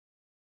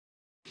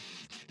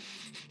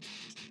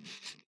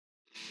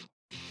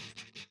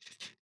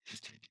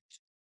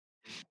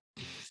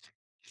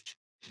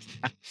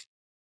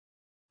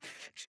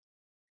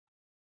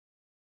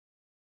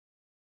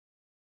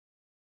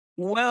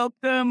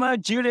Welcome,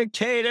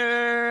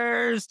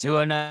 adjudicators, to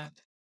another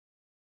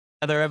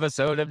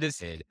episode of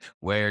This Hit,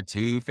 where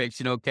two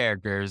fictional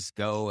characters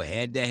go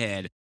head to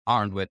head,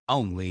 armed with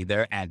only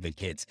their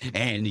advocates,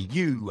 and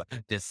you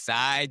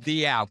decide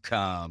the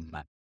outcome.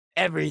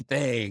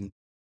 Everything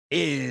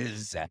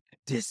is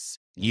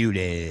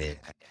disputed.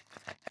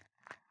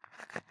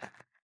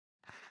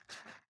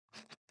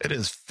 It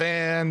is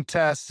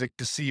fantastic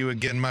to see you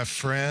again, my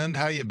friend.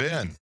 How you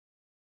been?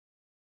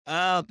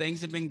 Oh,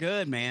 things have been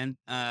good, man.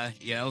 Life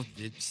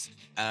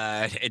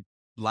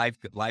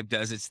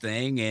does its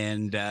thing,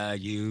 and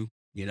you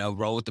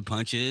roll with the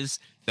punches,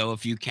 throw a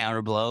few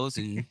counter blows,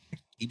 and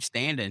keep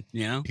standing.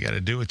 You got to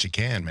do what you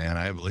can, man.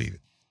 I believe it.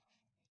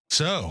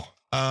 So,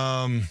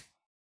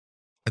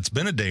 it's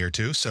been a day or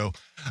two. So,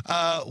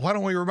 why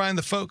don't we remind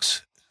the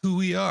folks who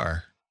we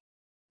are?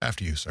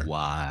 After you, sir.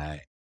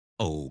 Why?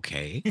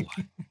 Okay.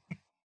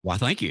 Why,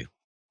 thank you.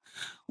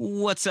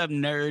 What's up,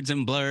 nerds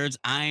and blurs?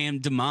 I am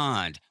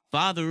Demond,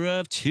 father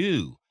of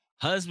two,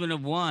 husband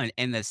of one,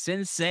 and the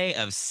sensei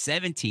of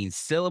 17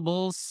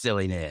 syllables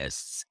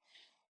silliness.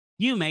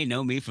 You may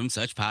know me from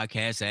such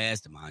podcasts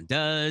as Demond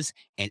Does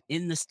and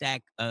In the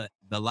Stack, the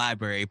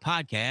Library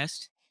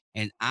podcast,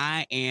 and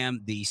I am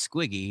the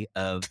Squiggy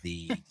of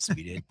the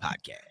Disputed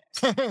podcast.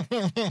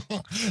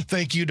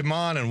 Thank you,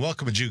 Demond, and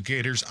welcome,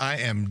 adjudicators. I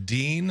am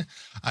Dean.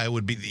 I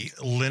would be the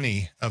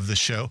Lenny of the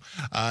show.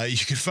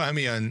 You can find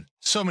me on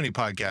so many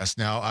podcasts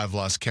now. I've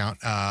lost count.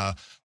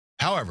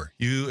 However,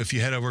 if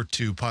you head over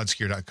to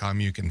podskier.com,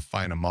 you can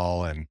find them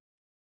all and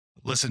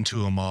listen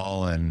to them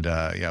all. And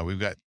we've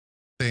got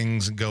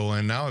things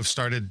going now. I've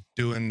started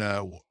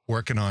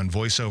working on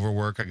voiceover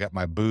work. I got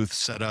my booth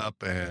set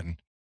up and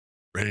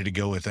ready to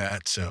go with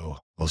that. So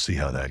we'll see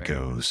how that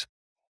goes.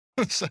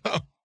 So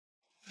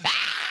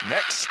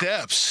next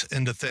steps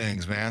into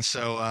things, man.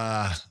 So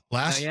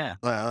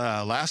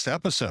last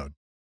episode,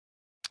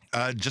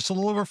 just a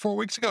little over 4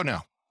 weeks ago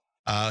now,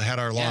 had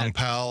our longtime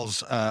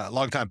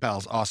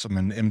pals, Awesome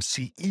and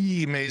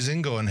MCE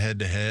Amazing, going head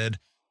to head,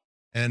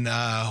 and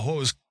what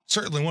was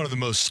certainly one of the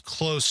most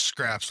close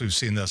scraps we've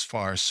seen thus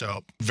far.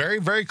 So very,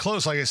 very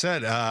close, like I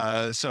said.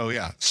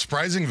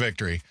 Surprising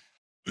victory.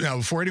 Now,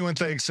 before anyone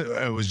thinks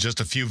it was just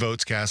a few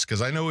votes cast,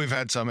 because I know we've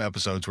had some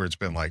episodes where it's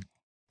been like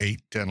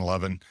 8, 10,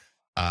 11.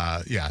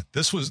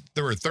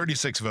 There were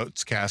 36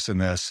 votes cast in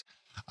this,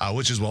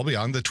 which is well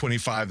beyond the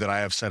 25 that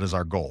I have set as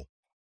our goal.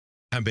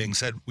 That being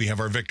said, we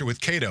have our victor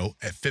with Kato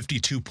at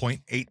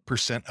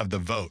 52.8% of the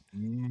vote.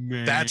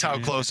 Man. That's how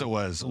close it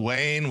was.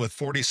 Wayne with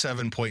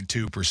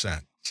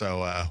 47.2%. So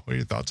what are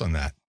your thoughts on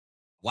that?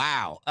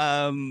 Wow.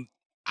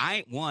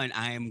 I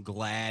am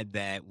glad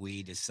that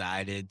we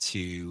decided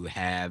to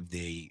have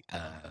the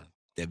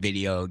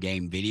video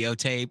game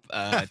videotape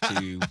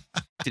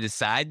to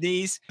decide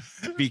these,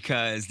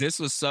 because this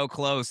was so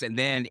close. And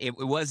then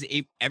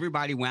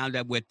everybody wound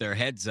up with their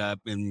heads up,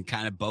 and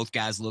kind of both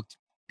guys looked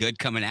good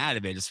coming out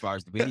of it as far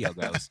as the video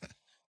goes.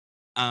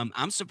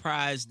 I'm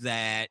surprised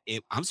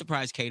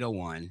Kato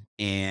won,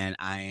 and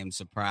I am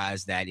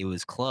surprised that it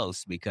was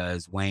close,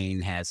 because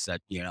Wayne has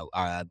such,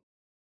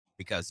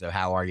 because of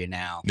How Are You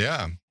Now?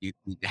 Yeah.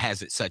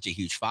 Has such a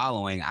huge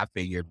following. I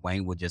figured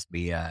Wayne would just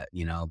be a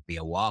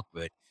walk.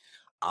 But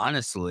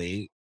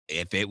honestly,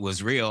 if it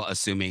was real,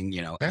 assuming,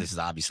 this is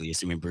obviously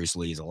assuming Bruce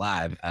Lee is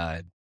alive,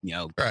 right.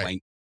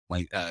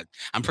 Wayne,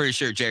 I'm pretty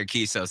sure Jared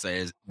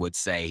Kiso would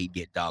say he'd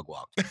get dog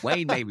walked.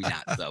 Wayne, maybe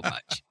not so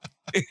much.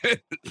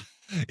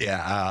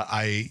 Yeah.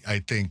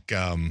 I think,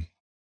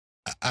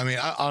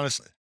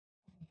 honestly,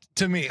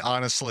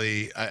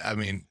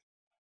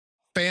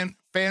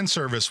 fan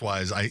service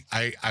wise,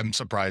 I'm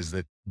surprised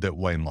that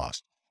Wayne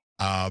lost.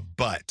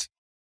 But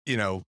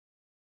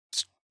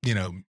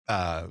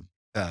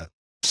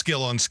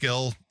skill on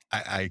skill,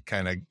 I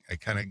kind of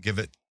give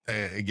it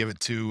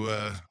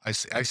to I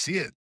see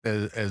it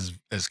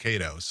as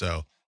Kato.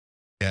 So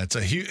yeah, it's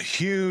a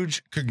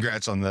huge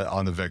congrats on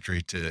the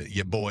victory to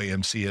your boy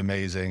MC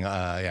Amazing.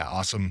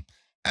 Awesome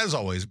as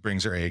always,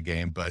 brings her A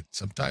game, but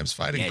sometimes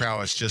fighting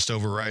prowess just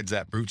overrides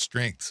that brute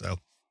strength. So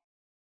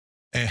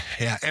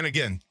and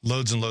again,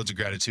 loads and loads of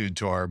gratitude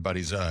to our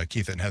buddies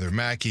Keith and Heather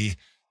Mackey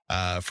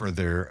for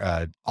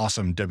their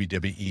awesome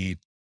WWE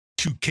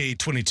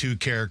 2K22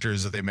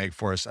 characters that they make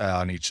for us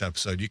on each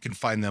episode. You can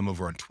find them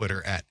over on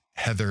Twitter at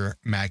Heather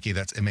Mackey,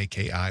 that's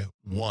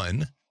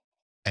MAKI1,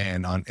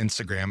 and on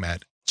Instagram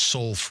at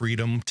Soul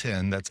Freedom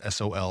 10, that's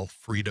SOL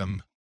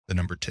Freedom, the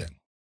number 10.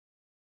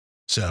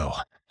 So,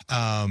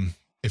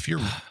 if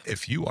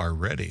you are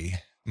ready,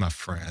 my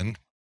friend,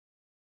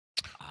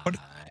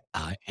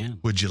 I am.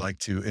 Would you like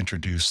to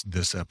introduce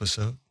this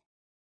episode?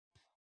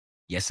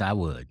 Yes, I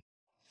would.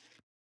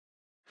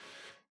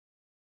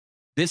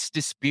 This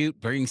dispute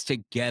brings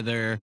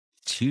together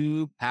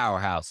two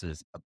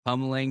powerhouses,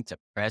 pummeling to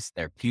press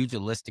their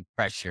pugilistic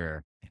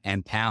pressure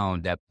and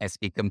pound a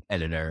pesky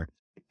competitor.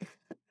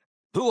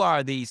 Who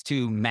are these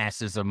two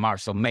masters of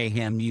martial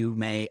mayhem, you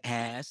may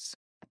ask?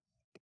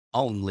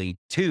 Only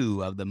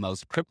two of the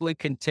most crippling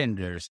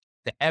contenders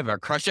to ever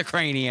crush a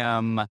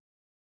cranium.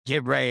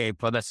 Get ready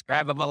for the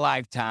scrap of a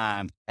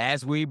lifetime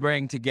as we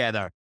bring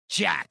together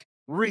Jack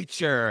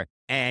Reacher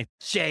and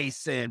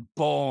Jason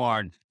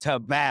Bourne to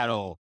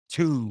battle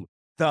to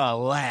the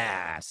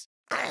last.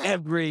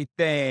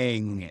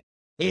 Everything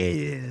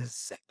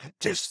is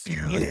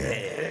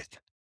disputed.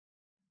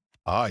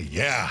 Oh,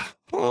 yeah.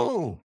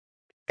 Oh,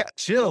 got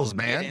chills,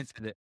 man.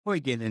 Before we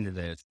get into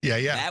this,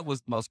 Yeah. that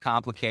was the most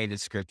complicated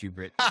script you've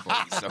written for me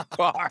so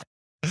far.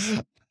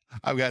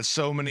 I've got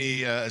so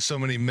many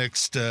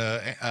mixed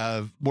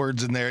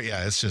words in there.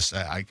 Yeah, it's just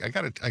I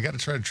gotta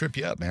try to trip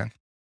you up, man.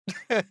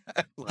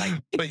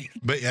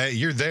 but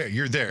you're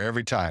there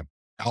every time,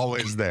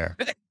 always there.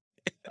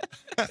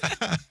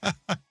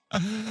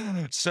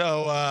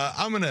 So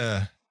I'm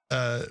gonna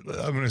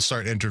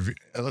start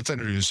let's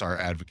introduce our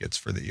advocates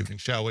for the evening,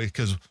 shall we?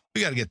 Because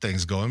we got to get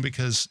things going,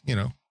 because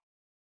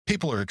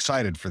people are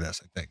excited for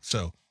this, I think.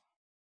 So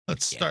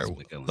let's start.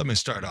 Let me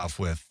start off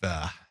with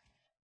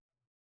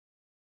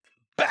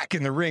back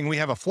in the ring. We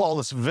have a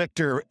flawless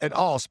victor at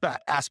all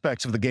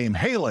aspects of the game,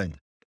 hailing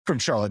from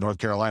Charlotte, North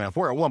Carolina,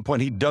 where at one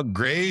point he dug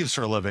graves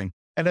for a living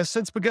and has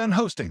since begun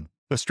hosting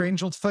the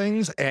Stranger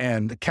Things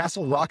and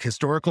Castle Rock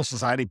Historical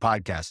Society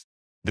podcast.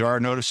 There are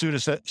no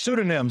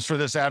pseudonyms for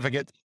this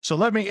advocate, so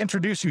let me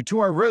introduce you to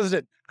our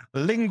resident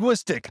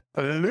linguistic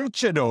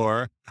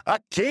luchador,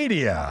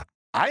 Acadia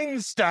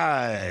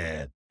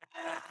Einstein.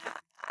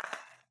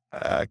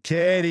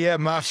 Acadia,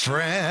 my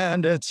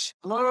friend, it's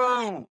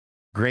Hello.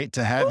 great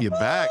to have you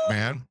back,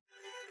 man.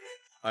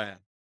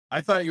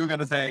 I thought you were going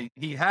to say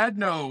he had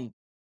no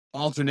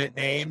alternate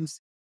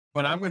names,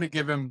 but I'm going to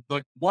give him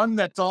the one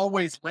that's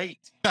always late.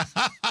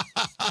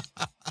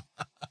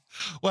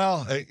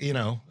 Well,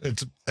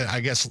 it's, I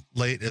guess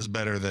late is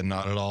better than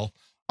not at all.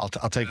 I'll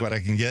take what I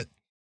can get.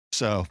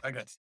 So I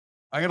got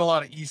a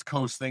lot of East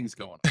Coast things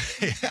going on.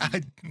 yeah,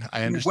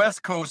 I understand.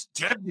 West Coast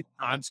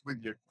debutantes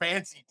with your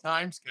fancy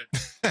time schedule.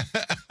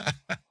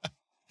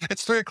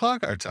 It's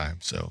 3:00 our time,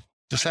 so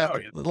just have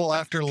a little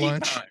after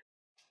lunch. Time.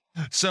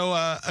 So,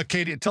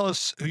 Acadia, tell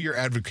us who you're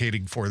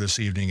advocating for this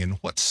evening and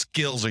what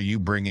skills are you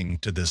bringing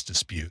to this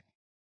dispute?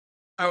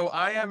 Oh,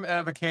 I am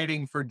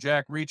advocating for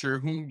Jack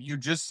Reacher, whom you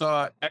just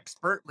saw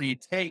expertly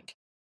take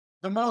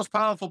the most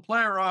powerful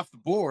player off the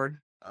board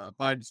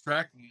by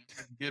distracting him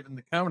and giving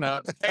the count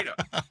out to Kato.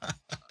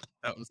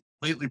 That was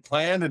completely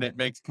planned, and it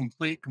makes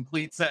complete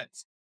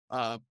sense.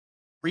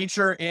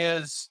 Reacher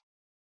is,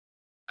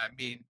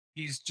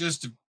 he's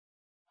just,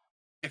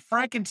 if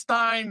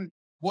Frankenstein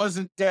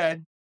wasn't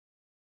dead,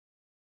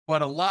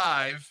 but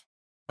alive,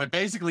 but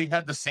basically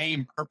had the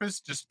same purpose,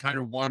 just kind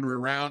of wander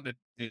around and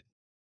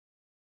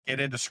get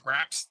into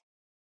scraps.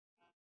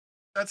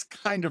 That's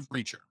kind of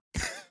Reacher,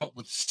 but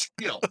with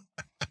skill.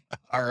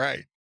 All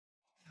right.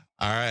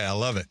 I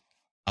love it.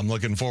 I'm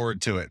looking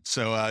forward to it.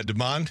 So,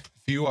 Demond,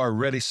 if you are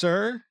ready,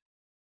 sir.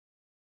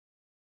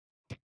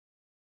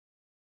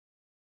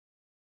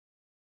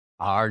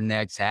 Our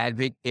next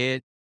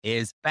advocate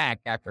is back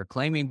after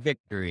claiming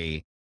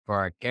victory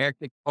for a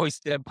character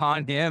foisted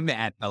upon him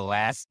at the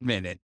last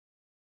minute.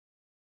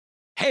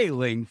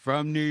 Hailing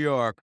from New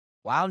York,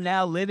 while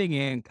now living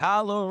in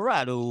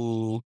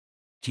Colorado,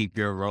 keep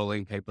your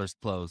rolling papers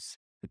close,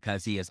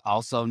 because he is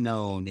also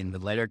known in the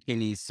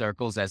Letterkenny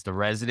circles as the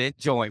resident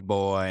joint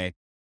boy.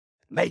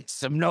 Make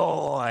some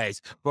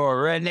noise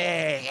for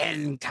Rene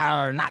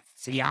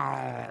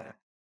Encarnacion.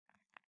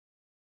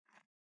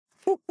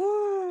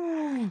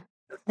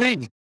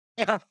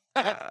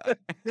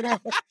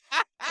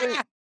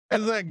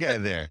 There's that guy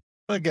there.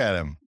 Look at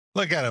him.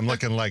 Look at him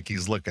looking like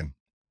he's looking.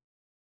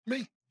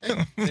 Me.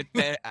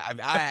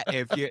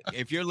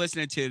 If you're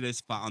listening to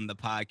this on the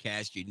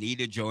podcast, you need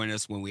to join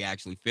us when we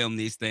actually film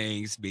these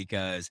things,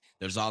 because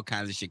there's all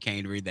kinds of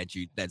chicanery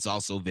that's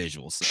also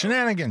visual. So,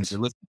 Shenanigans.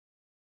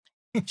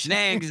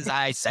 Shenanigans,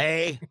 I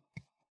say.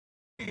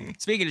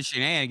 Speaking of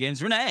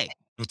shenanigans, Renee,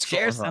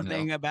 share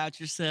something about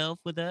yourself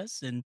with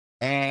us. And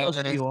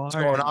what's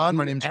going on?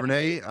 My name's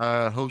Renee,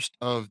 host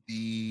of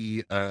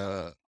the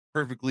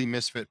Perfectly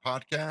Misfit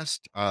podcast,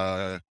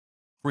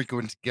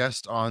 frequent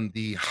guest on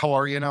the How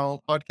Are You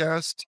Now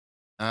podcast.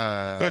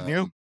 Good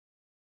new.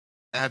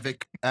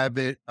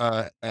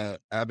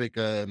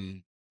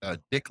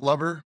 Dick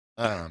lover.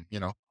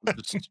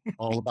 Just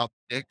all about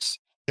dicks.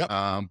 Yep.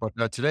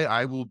 But today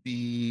I will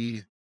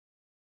be,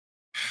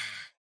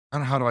 I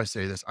don't know, how do I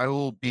say this? I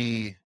will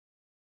be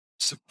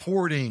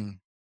supporting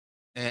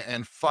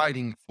and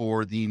fighting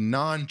for the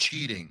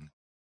non-cheating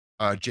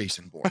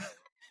Jason Bourne.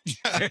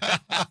 Yeah.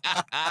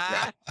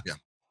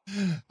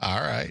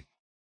 All right.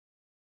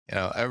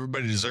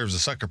 Everybody deserves a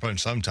sucker punch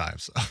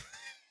sometimes.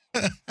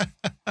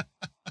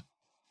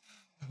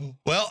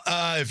 Well,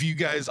 if you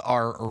guys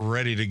are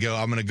ready to go,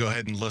 I'm going to go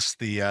ahead and list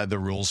the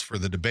rules for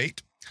the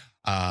debate.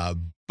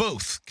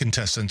 Both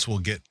contestants will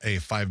get a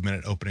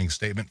 5-minute opening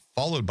statement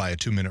followed by a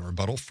 2-minute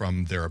rebuttal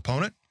from their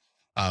opponent.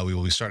 We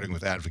will be starting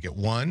with Advocate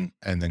 1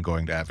 and then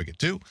going to Advocate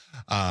 2.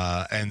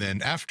 And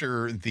then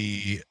after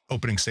the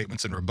opening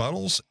statements and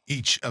rebuttals,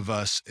 each of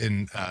us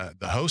in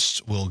the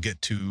hosts will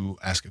get to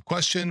ask a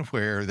question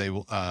where they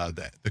will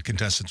the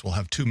contestants will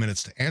have 2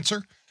 minutes to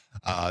answer.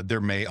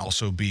 There may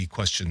also be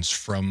questions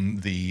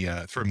from the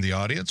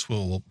audience,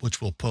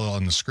 which we'll put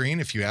on the screen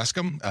if you ask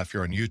them. If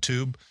you're on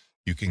YouTube,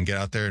 you can get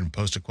out there and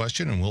post a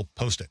question, and we'll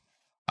post it.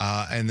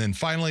 And then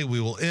finally, we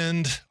will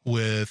end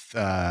with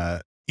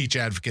each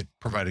advocate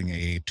providing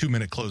a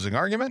 2-minute closing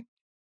argument,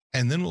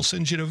 and then we'll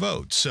send you to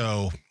vote.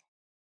 So,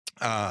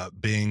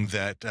 being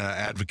that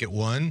advocate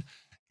 1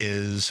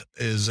 is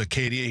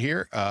Acadia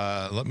here,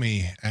 let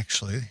me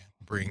actually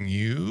bring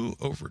you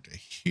over to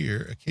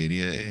here,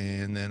 Acadia,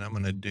 and then I'm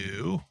going to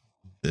do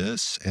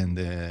this and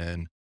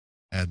then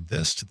add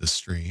this to the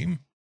stream.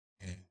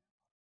 And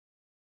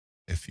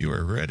if you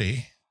are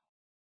ready,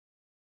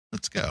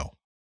 let's go.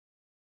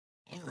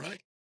 All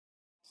right.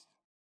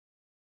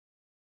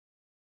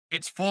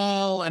 It's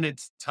fall and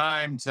it's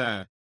time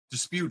to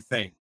dispute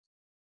things.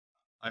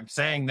 I'm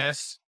saying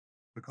this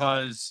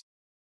because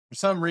for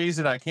some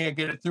reason I can't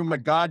get it through my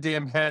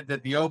goddamn head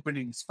that the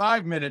opening's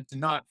 5 minutes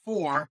and not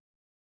 4.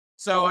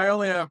 So I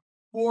only have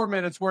 4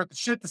 minutes worth of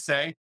shit to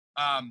say.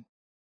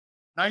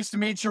 Nice to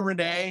meet you,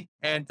 Renee.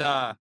 And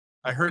I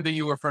heard that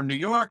you were from New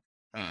York.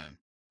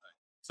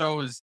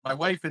 So is my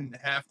wife and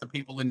half the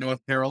people in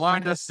North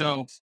Carolina.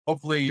 So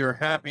hopefully you're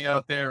happy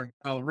out there in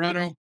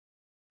Colorado.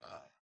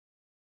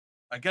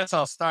 I guess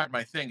I'll start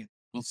my thing.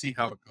 We'll see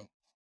how it goes.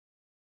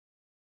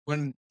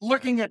 When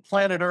looking at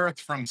planet Earth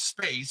from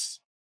space,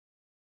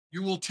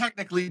 you will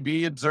technically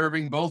be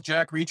observing both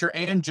Jack Reacher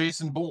and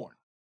Jason Bourne.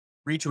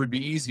 Reacher would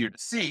be easier to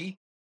see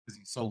because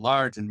he's so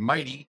large and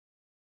mighty.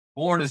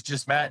 Bourne is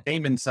just Matt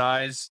Damon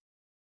size.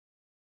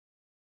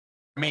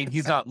 I mean,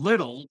 he's not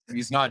little.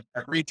 He's not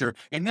Jack Reacher.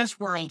 In this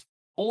world,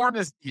 Bourne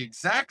is the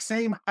exact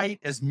same height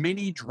as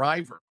Minnie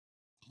Driver.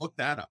 Look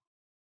that up.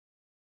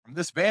 From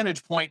this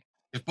vantage point,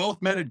 if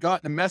both men had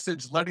gotten a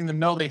message letting them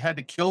know they had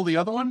to kill the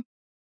other one,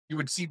 you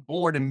would see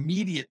Bourne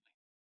immediately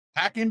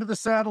hack into the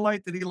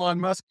satellite that Elon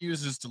Musk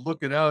uses to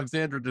look at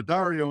Alexandra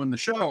Daddario in the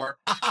shower,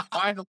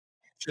 find the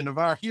location of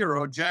our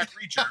hero, Jack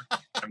Reacher,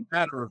 in a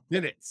matter of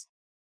minutes.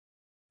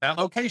 That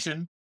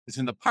location is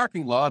in the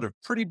parking lot of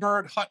Pretty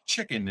Bird Hot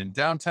Chicken in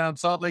downtown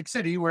Salt Lake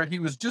City, where he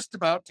was just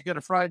about to get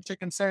a fried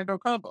chicken sando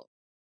combo.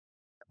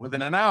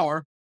 Within an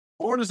hour,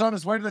 Bourne is on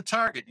his way to the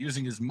target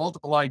using his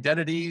multiple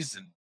identities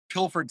and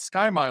pilfered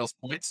Sky Miles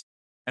points,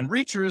 and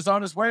Reacher is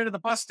on his way to the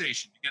bus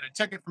station to get a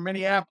ticket for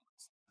Minneapolis.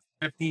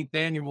 The 15th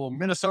annual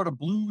Minnesota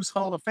Blues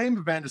Hall of Fame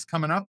event is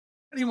coming up,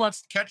 and he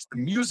wants to catch the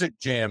music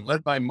jam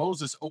led by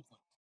Moses Oakland.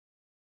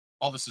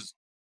 All this is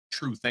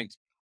true things.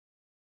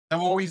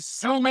 And when we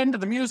zoom into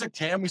the music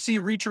jam, we see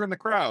Reacher in the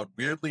crowd,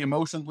 weirdly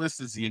emotionless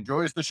as he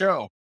enjoys the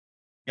show.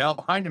 The gal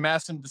behind him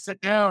asks him to sit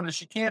down. As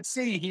she can't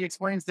see, he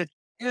explains that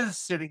he is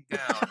sitting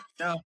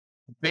down.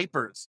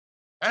 Vapors,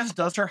 as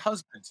does her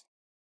husband.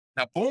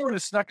 Now, Bourne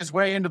has snuck his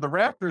way into the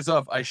rafters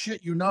of, I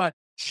shit you not,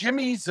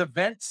 Jimmy's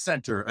Event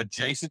Center,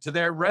 adjacent to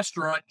their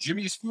restaurant,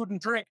 Jimmy's Food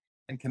and Drink,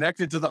 and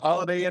connected to the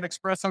Holiday Inn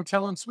Express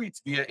Hotel and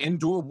Suites via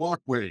indoor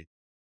walkway.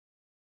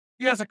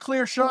 He has a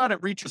clear shot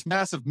at Reacher's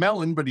massive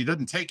melon, but he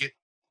doesn't take it.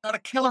 Not a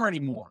killer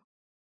anymore.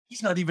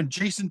 He's not even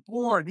Jason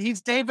Bourne.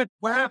 He's David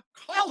Webb,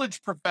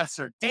 college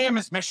professor. Damn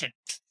his mission.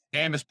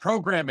 Damn his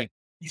programming.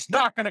 He's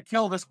not going to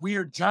kill this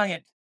weird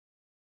giant.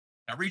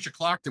 Now, Reacher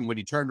clocked him when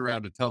he turned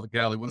around to tell the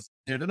gal he was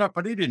standing up,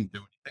 but he didn't do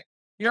anything.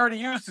 He already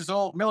used his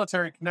old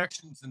military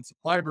connections and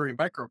supply-berry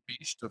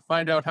microfiche to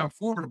find out how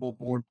formidable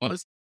Bourne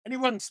was, and he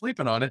wasn't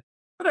sleeping on it.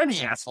 But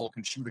any asshole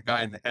can shoot a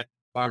guy in the head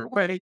far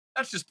away.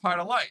 That's just part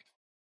of life.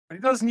 But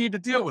he doesn't need to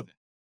deal with it,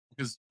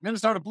 because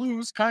Minnesota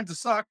Blues kind of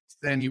sucks,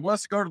 and he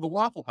wants to go to the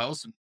Waffle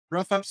House and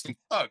rough up some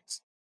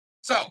thugs.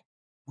 So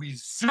we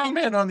zoom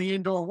in on the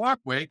indoor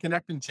walkway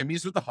connecting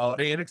Jimmy's with the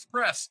Holiday Inn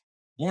Express.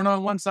 Bourne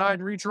on one side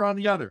and Reacher on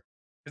the other.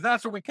 Because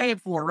that's what we came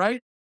for,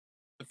 right?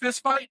 The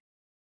fist fight?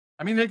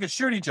 I mean, they could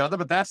shoot each other,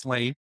 but that's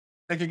lame.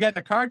 They could get in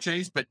a car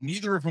chase, but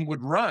neither of them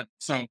would run.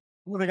 So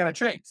who are they going to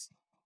chase?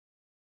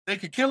 They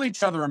could kill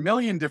each other a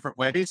million different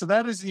ways, so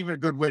that isn't even a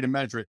good way to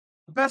measure it.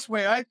 The best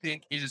way, I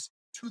think, is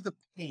to the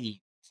pain.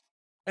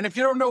 And if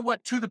you don't know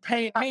what to the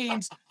pain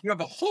means, you have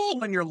a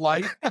hole in your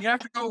life, and you have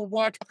to go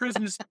watch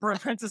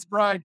Princess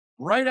Bride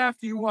right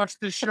after you watch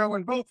this show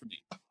and vote for me.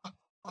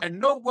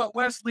 And know what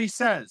Wesley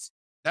says.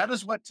 That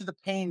is what to the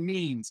pain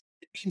means.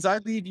 It means I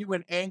leave you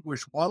in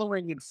anguish,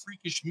 wallowing in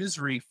freakish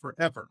misery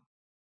forever.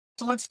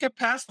 So let's get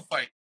past the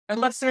fight. And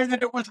let's say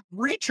that it was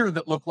Reacher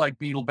that looked like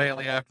Beetle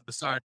Bailey after the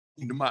Sergeant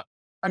cleaned him up.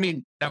 I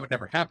mean, that would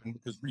never happen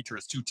because Reacher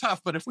is too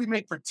tough. But if we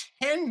make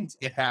pretend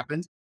it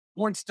happened,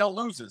 Bourne still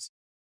loses.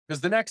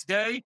 Because the next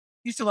day,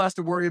 he still has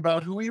to worry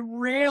about who he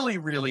really,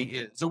 really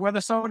is. Or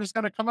whether someone is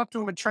going to come up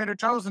to him at Trader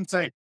Joe's and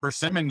say,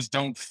 persimmons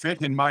don't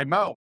fit in my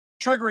mouth.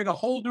 Triggering a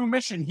whole new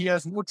mission he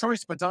has no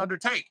choice but to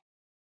undertake.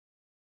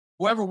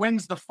 Whoever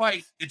wins the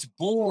fight, it's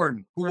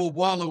Bourne who will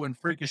wallow in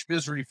freakish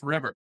misery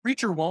forever.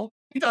 Reacher won't.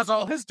 He does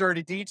all his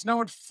dirty deeds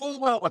knowing full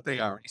well what they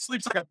are. He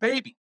sleeps like a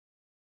baby.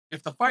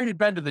 If the fight had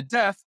been to the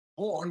death,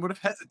 Bourne would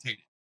have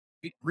hesitated.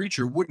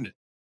 Reacher wouldn't it?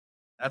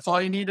 That's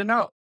all you need to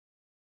know.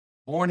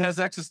 Bourne has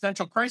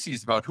existential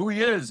crises about who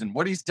he is and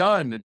what he's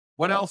done and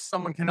what else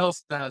someone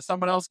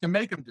else can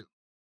make him do.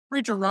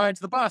 Preacher rides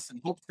the bus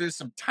and hopes there's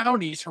some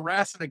townies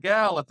harassing a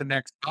gal at the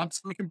next stop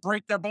so he can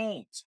break their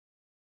bones.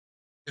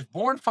 If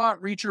Bourne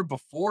fought Reacher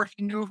before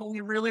he knew who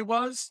he really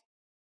was,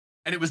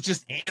 and it was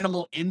just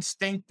animal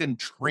instinct and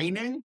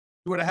training,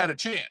 he would have had a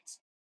chance.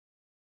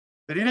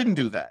 But he didn't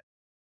do that.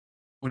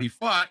 When he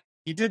fought,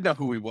 he did know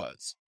who he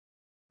was.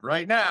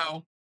 Right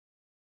now,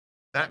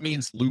 that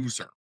means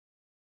loser.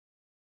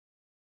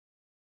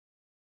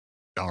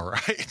 All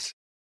right.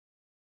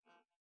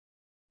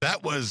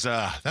 That was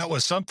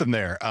something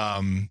there.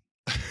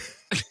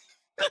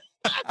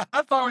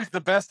 That's always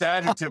the best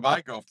adjective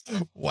I go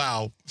for.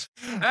 Wow.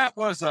 That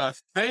was a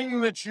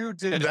thing that you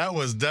did. That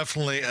was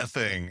definitely a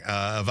thing.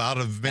 Out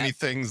of many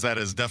things, that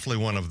is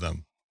definitely one of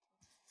them.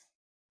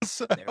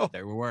 So,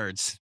 There were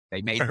words.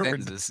 They made There were-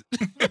 sentences.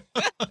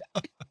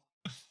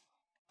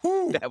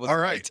 whew, That was all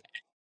right.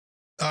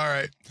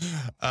 fantastic.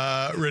 All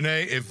right.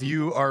 Renee, if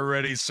you are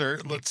ready, sir,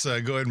 let's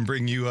go ahead and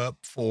bring you up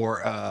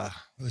for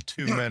the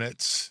 2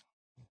 minutes.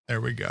 There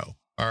we go.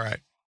 All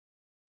right.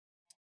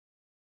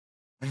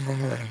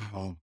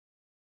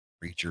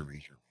 Reacher.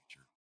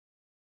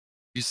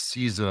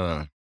 He's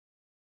a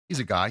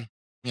guy,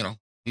 you know.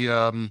 He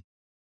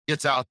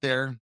gets out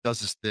there,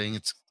 does his thing.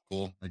 It's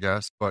cool, I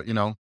guess. But it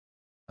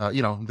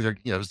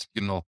was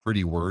getting all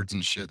pretty words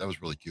and shit. That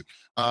was really cute.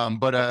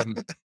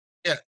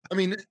 Yeah, I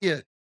mean,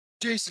 yeah,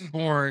 Jason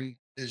Bourne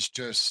is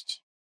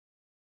just,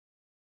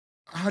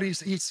 how do you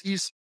say,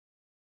 he's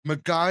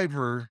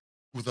MacGyver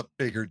with a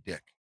bigger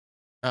dick.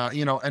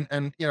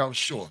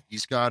 Sure,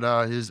 he's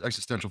got his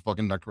existential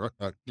fucking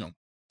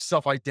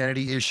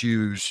self-identity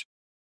issues.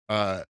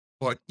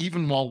 But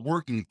even while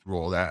working through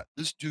all that,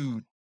 this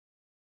dude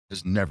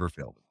has never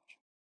failed.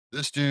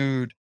 This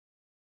dude,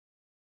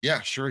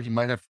 yeah, sure, he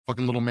might have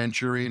fucking little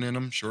Manchurian in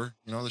him. Sure,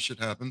 this shit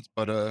happens.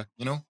 But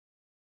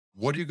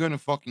what are you gonna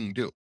fucking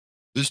do?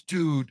 This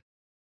dude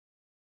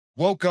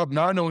woke up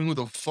not knowing who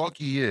the fuck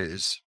he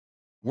is,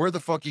 where the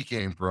fuck he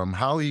came from,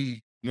 how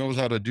he knows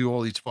how to do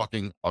all these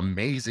fucking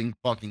amazing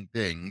fucking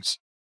things,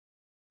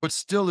 but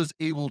still is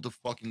able to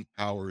fucking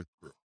power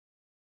through.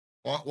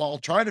 While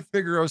trying to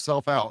figure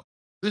himself out,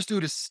 this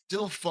dude is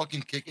still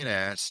fucking kicking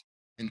ass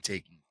and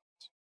taking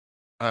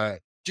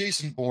it.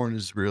 Jason Bourne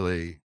is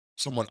really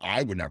someone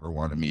I would never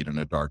want to meet in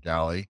a dark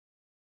alley.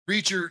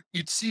 Reacher,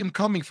 you'd see him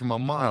coming from a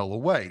mile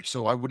away,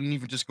 so I wouldn't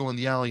even just go in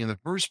the alley in the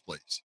first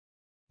place.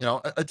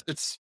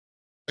 It's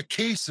a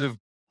case of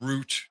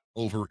brute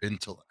over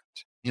intellect.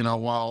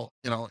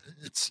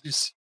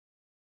 It's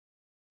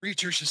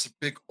Reacher's just a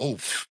big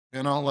oaf.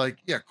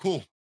 Yeah,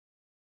 cool.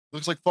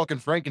 Looks like fucking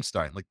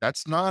Frankenstein. Like,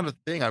 that's not a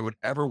thing I would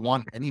ever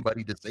want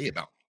anybody to say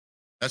about me.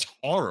 That's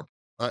horrible.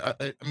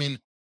 I mean,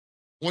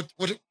 what?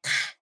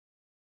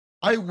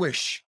 I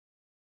wish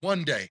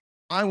one day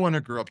I want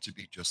to grow up to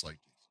be just like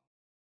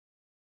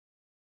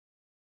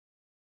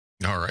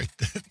this. All right.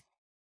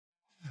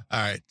 All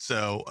right.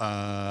 So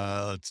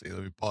let's see.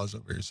 Let me pause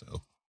over here.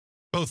 So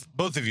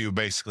both of you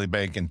basically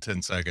bank in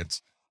 10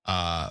 seconds.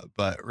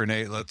 But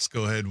Renee, let's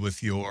go ahead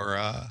with your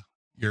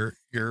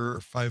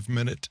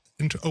 5-minute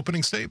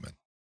opening statement.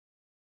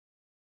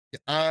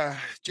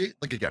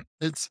 Again,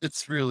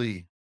 it's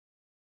really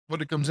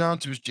what it comes down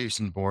to is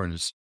Jason Bourne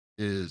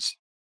is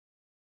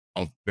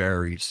a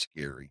very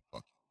scary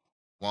fucking.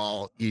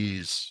 While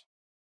he's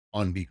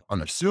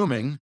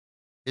unassuming,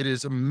 it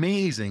is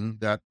amazing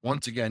that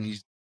once again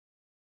his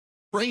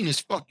brain is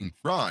fucking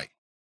fried,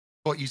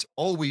 but he's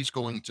always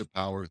going to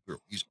power through.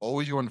 He's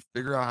always going to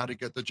figure out how to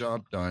get the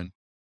job done.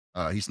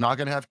 He's not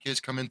going to have kids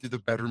come in through the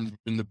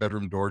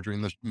bedroom door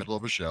during the middle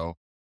of a show.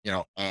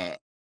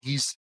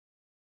 He's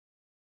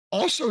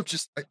also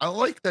just, I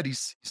like that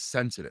he's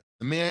sensitive.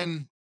 The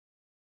man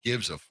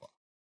gives a fuck.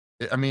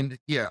 I mean,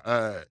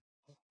 yeah.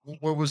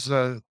 What was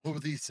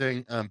he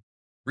saying?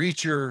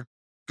 Reacher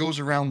goes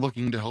around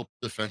looking to help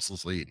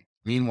defenseless ladies.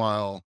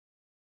 Meanwhile,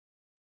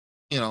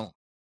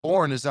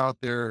 Bourne is out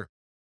there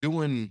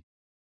doing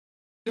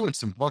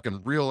some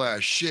fucking real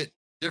ass shit.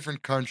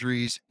 Different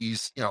countries.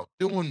 He's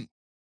doing.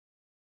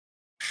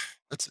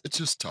 It's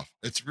just tough.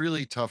 It's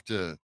really tough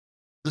to.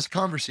 This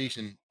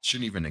conversation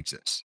shouldn't even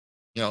exist.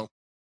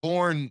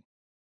 Bourne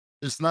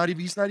is not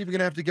even. He's not even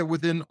gonna have to get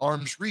within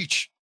arm's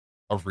reach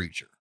of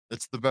Reacher.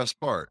 That's the best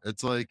part.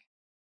 It's like,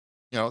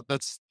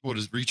 that's what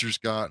his Reacher's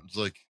got. It's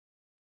like,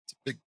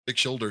 it's big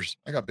shoulders.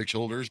 I got big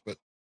shoulders, but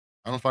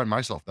I don't find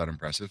myself that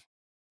impressive.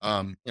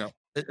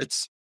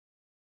 It's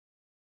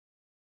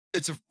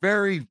a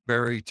very,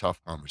 very tough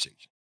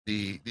conversation.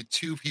 The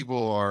two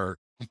people are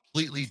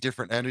completely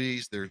different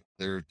entities.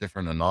 They're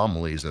different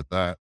anomalies at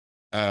that.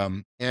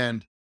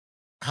 And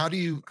how do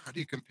you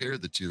compare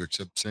the two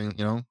except saying,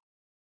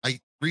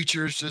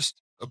 Reacher is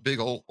just a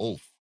big old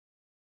oaf.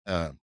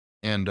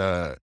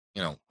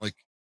 Like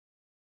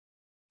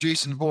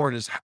Jason Bourne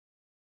is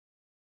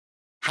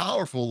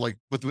powerful. Like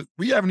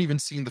we haven't even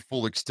seen the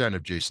full extent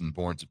of Jason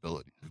Bourne's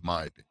ability, in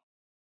my opinion.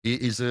 He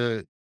is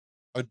a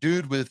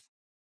dude with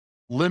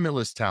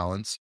limitless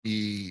talents.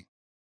 He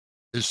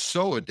is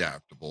so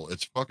adaptable.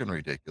 It's fucking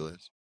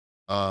ridiculous.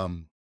 I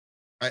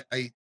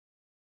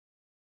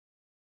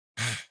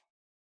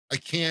I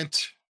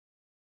can't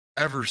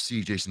ever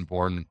see Jason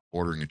Bourne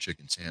ordering a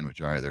chicken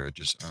sandwich either. It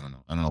just, I don't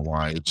know. I don't know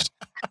why. It's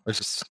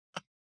just,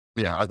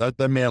 yeah,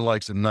 that man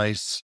likes a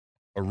nice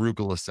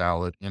arugula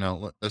salad. You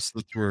know, that's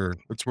where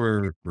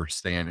we're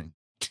standing.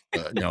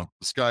 You know,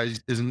 this guy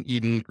isn't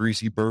eating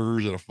greasy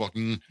burgers at a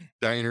fucking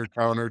diner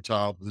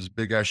countertop with his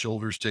big ass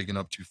shoulders taking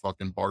up 2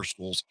 fucking bar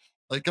stools.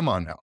 Like, come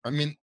on now. I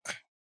mean,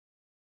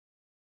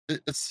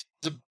 it's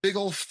a big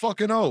old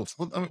fucking oath.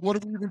 I mean, what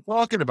are we even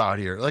talking about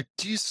here? Like,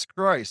 Jesus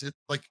Christ. It's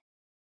like,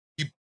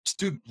 this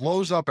dude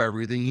blows up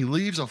everything. He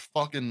leaves a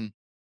fucking,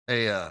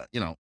 you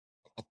know,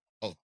 a,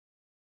 a,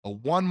 a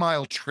 1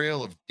 mile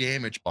trail of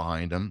damage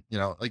behind him. You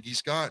know, like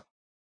he's got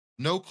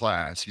no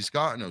class. He's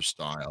got no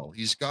style.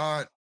 He's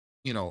got,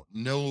 you know,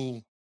 no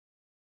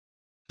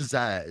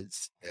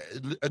pizzazz,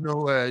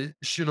 no,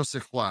 je ne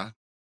sais quoi.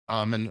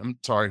 And I'm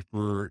sorry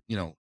for, you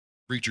know,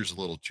 Preacher's a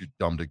little too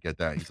dumb to get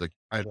that. He's like,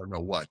 I don't know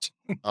what.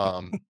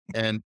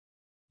 And,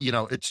 you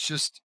know, it's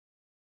just,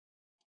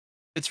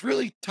 it's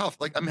really tough.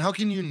 Like, I mean, how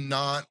can you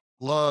not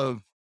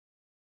love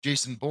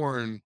Jason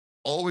Bourne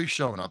always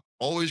showing up,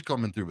 always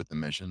coming through with the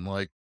mission?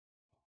 Like,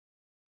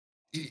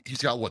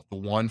 he's got what, the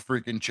one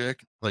freaking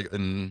chick, like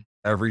in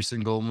every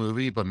single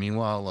movie. But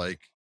meanwhile,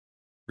 like,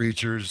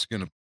 Preacher's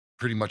gonna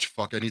pretty much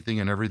fuck anything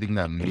and everything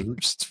that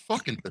moves. It's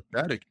fucking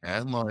pathetic,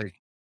 man. Like,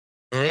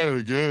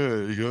 oh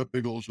yeah, you got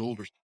big old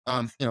shoulders.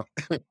 You know,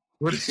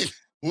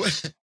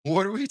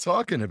 what are we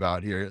talking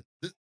about here?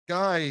 This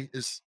guy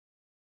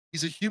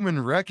he's a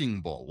human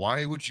wrecking ball.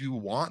 Why would you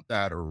want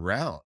that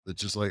around?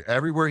 It's just like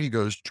everywhere he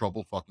goes,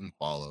 trouble fucking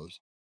follows.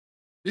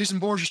 Jason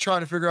Bourne's just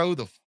trying to figure out who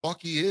the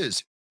fuck he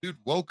is. Dude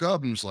woke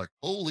up and was like,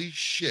 holy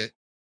shit,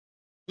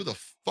 who the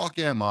fuck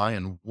am I?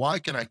 And why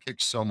can I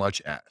kick so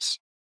much ass?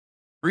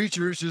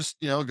 Preacher's just,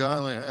 you know, guy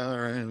like, all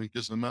right, I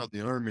guess I'm out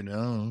the army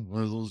now.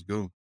 Why those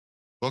go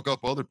fuck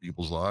up other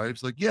people's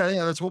lives? Like, yeah,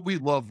 that's what we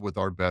love with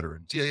our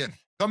veterans. Yeah.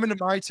 Come into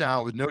my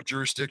town with no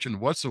jurisdiction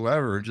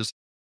whatsoever and just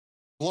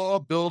blow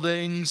up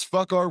buildings,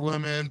 fuck our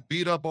women,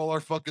 beat up all our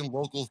fucking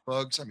local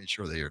thugs. I mean,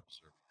 sure they are.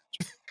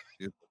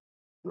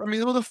 I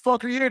mean, what the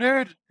fuck are you,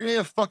 dude?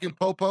 You're a fucking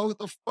popo. Get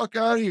the fuck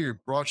out of here,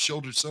 broad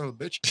shouldered son of a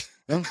bitch.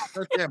 God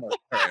damn it. All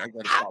right, I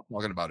gotta stop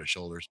talking about his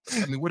shoulders.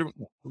 I mean, what are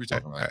we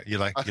talking about? You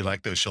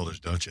like those shoulders,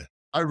 don't you?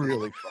 I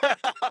really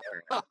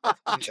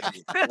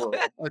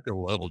like a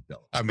little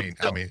jealous. I mean,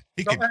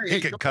 he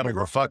could cuddle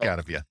the fuck out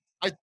of you.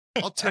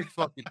 I'll take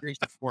fucking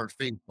Jason Bourne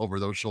feet over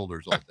those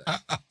shoulders all day.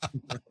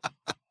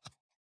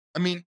 I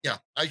mean, yeah,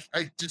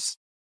 I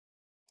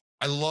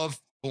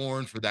love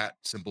Bourne for that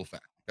simple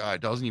fact. The guy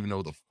doesn't even know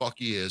who the fuck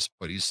he is,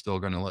 but he's still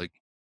gonna like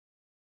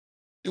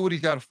do what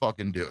he's got to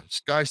fucking do.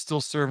 This guy's still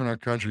serving our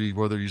country,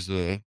 whether he's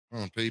on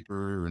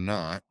paper or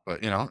not.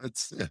 But you know,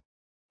 it's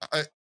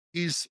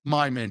he's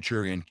my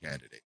Manchurian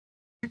candidate.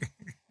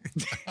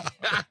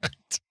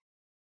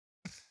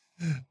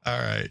 All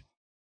right.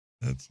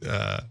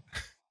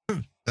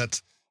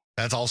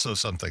 That's also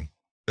something.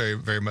 Very,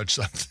 very much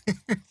something.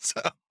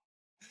 So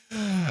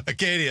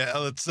Acadia,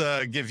 let's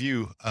give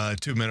you a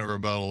 2-minute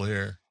rebuttal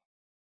here.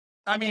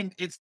 I mean,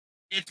 it's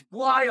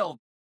wild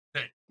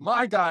that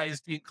my guy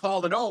is being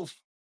called an oaf.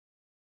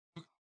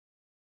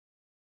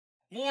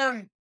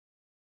 Bourne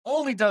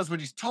only does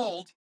what he's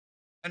told,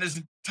 and his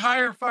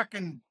entire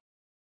fucking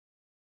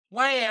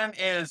plan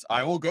is,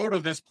 I will go to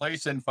this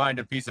place and find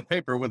a piece of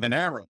paper with an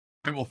arrow.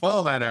 I will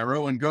follow that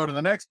arrow and go to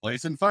the next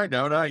place and find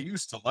out I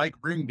used to like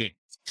ring games.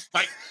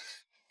 Like,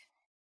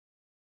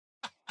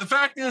 the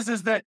fact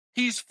is that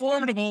he's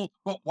formidable,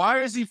 but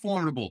why is he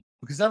formidable?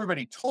 Because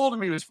everybody told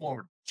him he was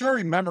formidable. Sure,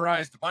 he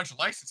memorized a bunch of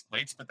license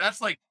plates, but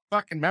that's like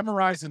fucking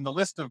memorizing the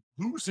list of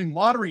losing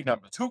lottery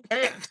numbers. Who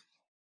cares?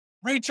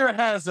 Reacher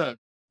has a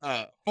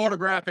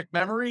photographic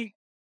memory.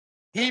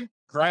 He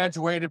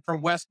graduated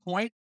from West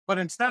Point, but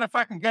instead of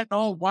fucking getting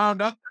all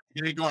wound up,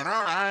 he's going,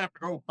 I have to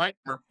go fight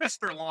for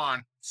Mr.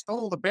 Lawn.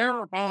 Stole the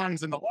bearer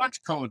bonds and the watch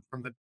code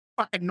from the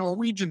fucking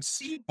Norwegian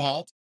sea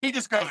vault. He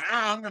just goes,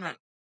 I'm going to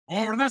go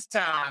over to this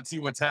town and see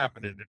what's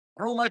happening and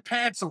throw my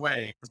pants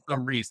away for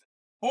some reason.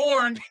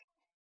 Bourne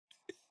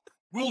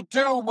will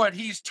do what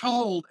he's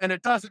told, and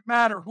it doesn't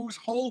matter who's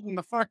holding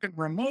the fucking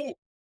remote.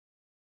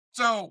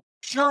 So,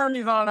 sure,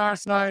 he's on our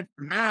side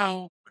for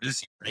now, but is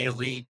he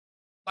really?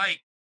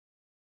 Like,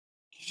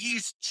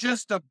 he's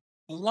just a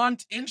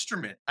blunt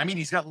instrument. I mean,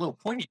 he's got little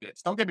pointy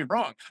bits. Don't get me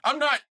wrong. I'm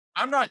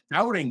not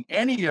doubting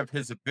any of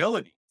his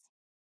abilities.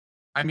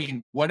 I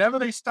mean, whatever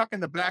they stuck in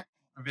the back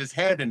of his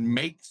head and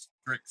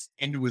matrix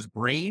into his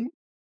brain,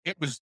 it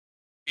was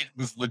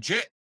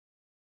legit.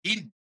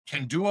 He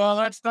can do all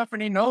that stuff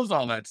and he knows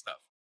all that stuff.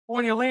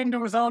 When you lean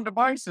to his own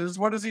devices,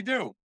 what does he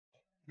do?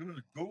 I'm going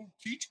to go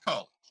teach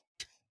college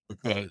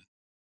because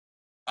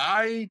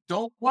I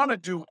don't want to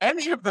do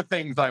any of the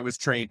things I was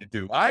trained to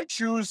do. I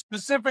choose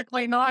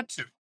specifically not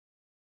to.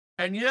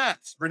 And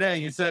yes, Renee,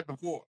 you said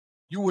before,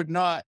 you would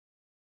not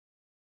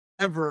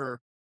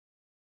ever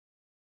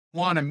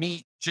want to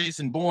meet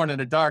Jason Bourne in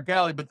a dark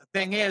alley. But the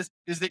thing is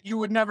that you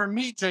would never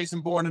meet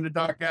Jason Bourne in a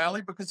dark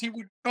alley because he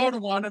would go to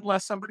one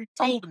unless somebody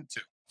told him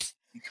to.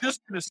 He's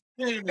just going to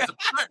stay in his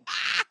apartment.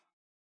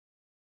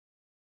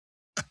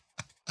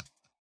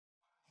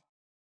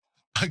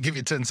 I'll give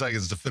you 10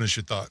 seconds to finish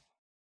your thought.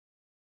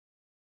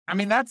 I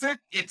mean, that's it.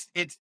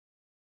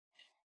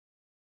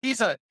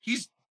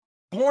 He's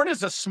born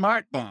as a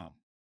smart bomb.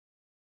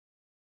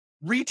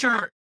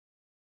 Reacher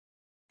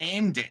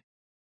aimed it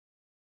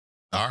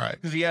All right.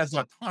 because he has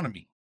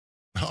autonomy.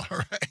 All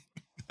right.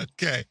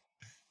 Okay.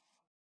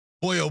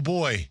 Boy, oh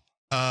boy.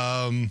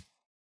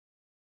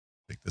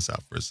 Take this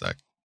out for a sec.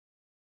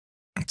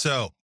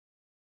 So,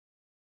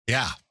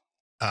 yeah.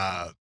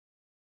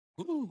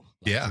 Ooh,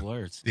 Yeah. lots of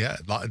words. Yeah,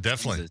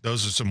 definitely.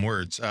 Those are some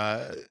words.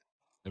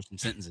 There's some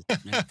sentences.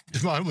 Yeah.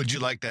 Devon, would you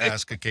like to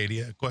ask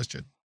Acadia a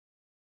question?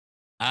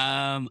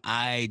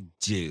 I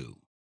do.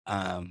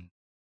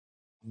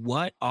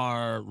 What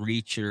are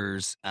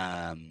Reacher's?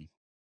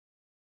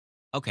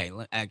 Okay,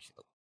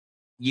 actually,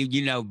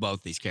 you know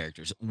both these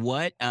characters.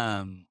 What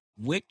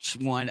which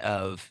one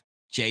of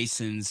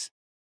Jason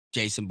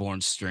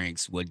Bourne's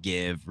strengths would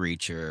give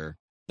Reacher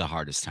the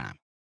hardest time?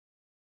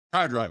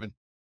 Car driving.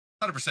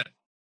 100%.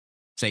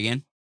 Say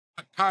again.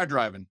 Car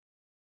driving.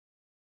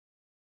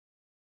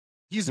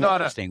 He's Well,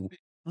 not a interesting.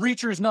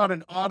 Reacher's not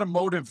an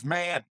automotive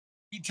man.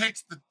 He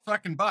takes the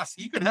fucking bus.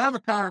 He could have a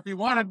car if he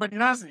wanted, but he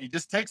doesn't. He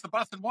just takes the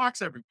bus and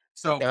walks everywhere.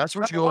 So Yeah, that's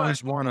what you number one,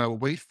 always want to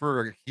wait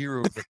for a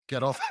hero to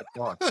get off the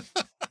bus.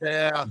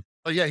 Yeah.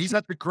 But yeah, he's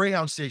at the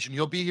Greyhound station.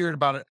 You'll be hearing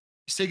about it.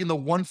 He's taking the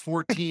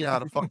 114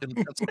 out of fucking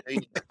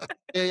Pennsylvania.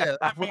 Yeah.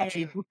 That's what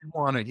you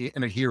want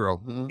in a hero.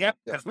 Mhm. Yep,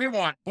 because we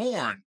want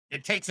Bourne.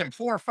 It takes him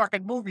 4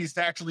 fucking movies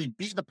to actually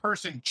be the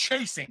person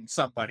chasing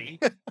somebody.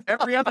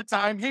 Every other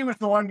time, he was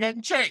the one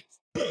getting chased.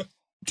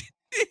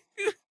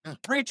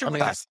 Preacher I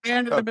mean, would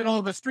stand in the middle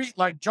of the street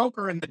like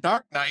Joker in The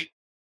Dark Knight,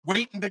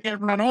 waiting to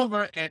get run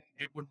over, and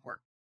it would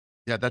work.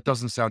 Yeah, that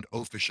doesn't sound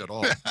oafish at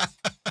all.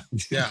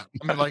 Yeah.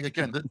 I mean, like,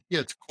 again,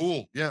 yeah, it's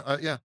cool. Yeah.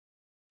 Yeah.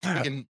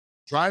 You can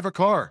drive a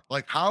car.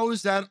 Like, how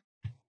is that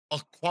a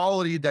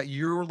quality that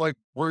you're like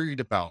worried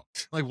about?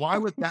 Like, why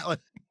would that, like,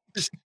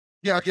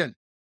 yeah, again,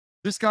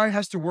 this guy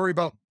has to worry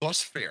about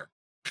bus fare.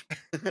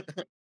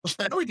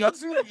 No, he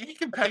doesn't. He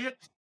can pay it.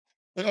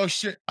 Like, oh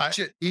shit,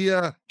 shit.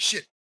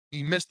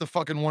 He missed the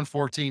fucking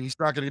 114. He's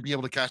not going to be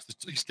able to catch the.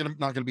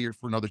 Not going to be here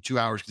for another 2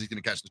 hours because he's going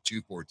to catch the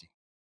 214.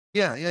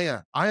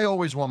 Yeah. I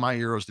always want my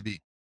heroes to be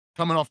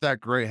coming off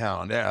that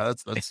Greyhound. Yeah,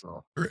 that's.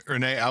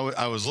 Renee,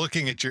 I was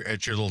looking at your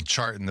little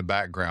chart in the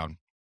background,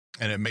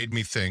 and it made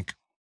me think,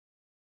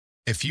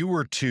 if you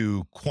were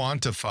to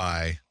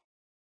quantify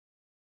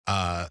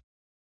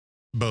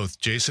both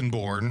Jason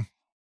Bourne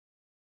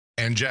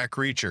and Jack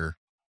Reacher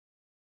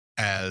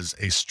as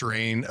a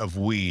strain of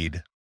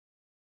weed,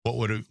 what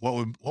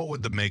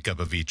would the makeup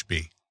of each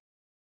be?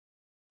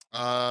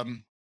 Jack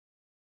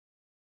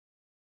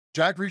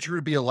Reacher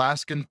would be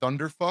Alaskan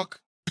Thunderfuck.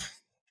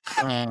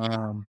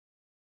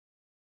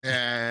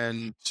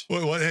 And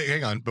What?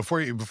 Hang on,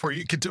 before you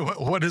get to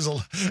what is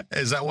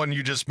that one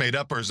you just made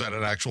up, or is that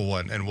an actual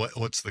one? And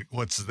what's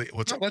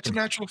that's an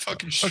actual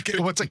fucking shit. okay?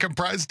 What's it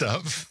comprised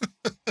of?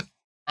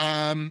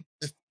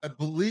 If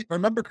I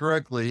remember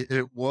correctly,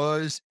 it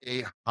was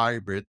a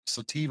hybrid,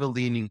 sativa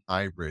leaning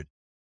hybrid.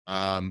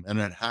 And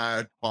it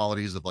had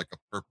qualities of like a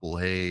purple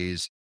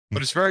haze,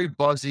 but it's very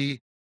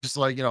buzzy, just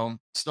like,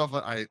 stuff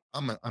that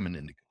I'm an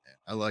indica man.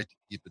 I like to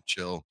keep it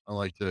chill. I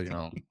like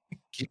to,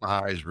 keep my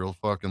eyes real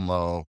fucking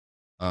low.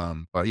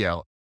 But yeah,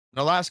 an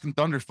Alaskan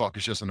Thunderfuck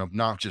is just an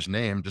obnoxious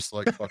name, just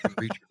like fucking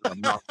Reacher, an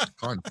obnoxious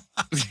cunt.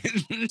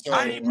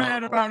 I ain't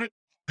mad about it.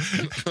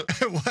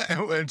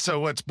 And so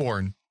what's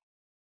Bourne?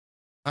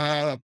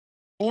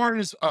 Bourne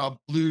is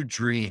Blue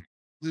Dream.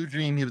 Blue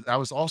Dream, I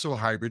was also a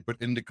hybrid, but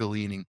indica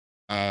leaning.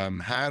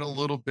 Had a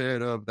little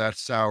bit of that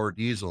sour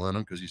diesel in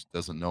him because he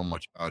doesn't know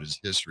much about his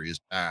history, his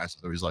past.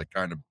 So he's like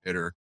kind of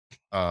bitter.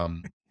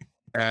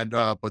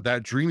 But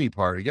that dreamy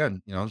part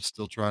again,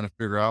 still trying to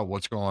figure out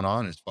what's going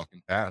on in his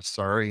fucking past.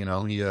 Sorry, he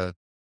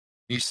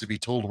needs to be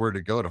told where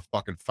to go to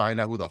fucking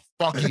find out who the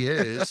fuck he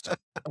is.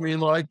 I mean,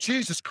 like,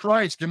 Jesus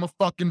Christ, give him a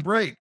fucking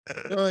break.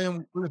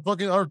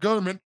 Our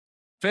government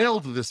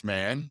failed this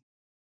man,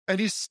 and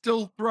he's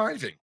still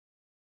thriving.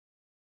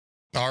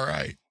 All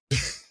right.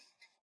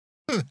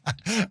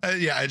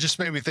 Yeah, it just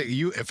made me think.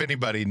 If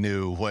anybody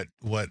knew what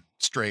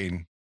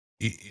strain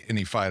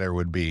any fighter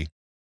would be.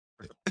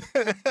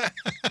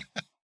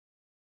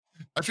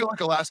 I feel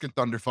like Alaskan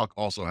Thunderfuck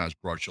also has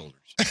broad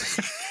shoulders.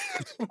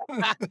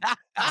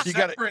 You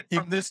got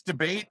from this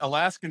debate,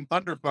 Alaskan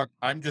Thunderfuck.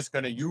 I'm just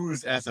going to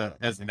use as an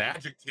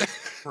adjective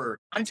for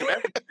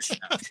everything.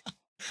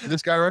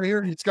 This guy right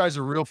here, this guy's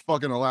a real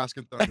fucking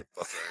Alaskan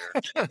Thunderfuck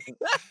right here.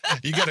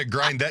 You got to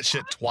grind that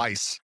shit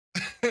twice.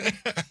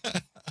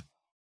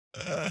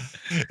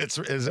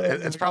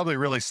 It's probably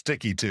really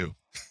sticky too.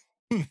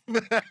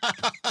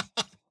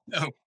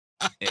 No.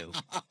 Ew.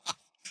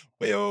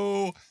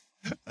 Well,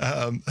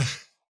 and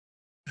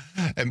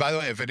by the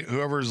way,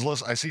 whoever's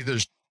listening, I see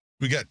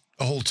we got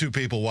a whole 2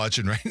 people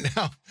watching right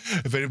now.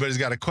 If anybody's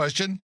got a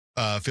question,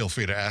 feel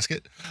free to ask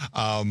it.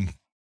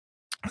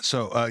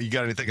 So you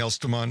got anything else,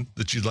 Damon,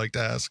 that you'd like to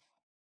ask?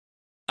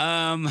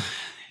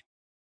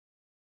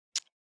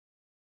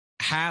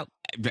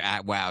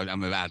 Wow,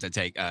 I'm about to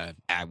take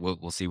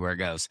we'll see where it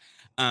goes.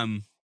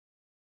 Um,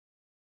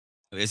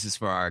 this is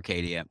for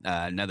Arcadia.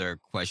 Another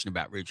question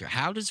about Reacher.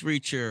 How does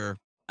Reacher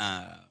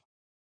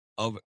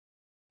over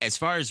as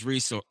far as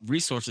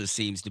resources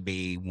seems to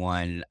be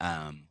one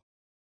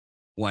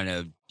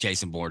of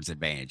Jason Bourne's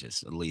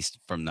advantages, at least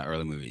from the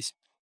early movies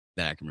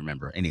that I can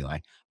remember.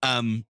 Anyway,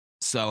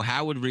 so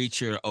how would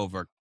Reacher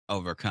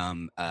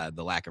overcome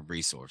the lack of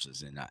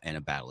resources in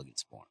a battle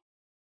against Bourne?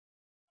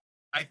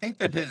 I think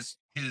that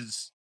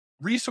his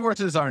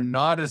resources are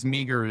not as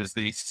meager as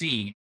they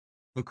seem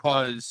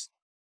because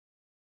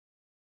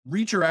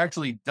Reacher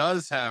actually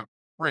does have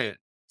friends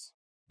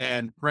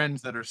and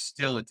friends that are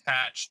still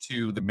attached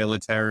to the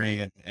military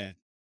and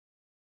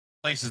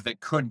places that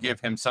could give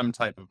him some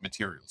type of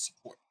material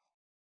support.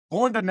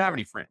 Bourne doesn't have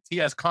any friends. He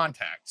has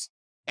contacts.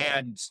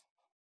 And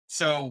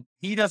so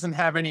he doesn't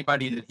have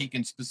anybody that he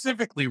can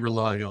specifically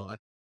rely on.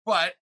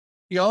 But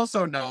he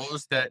also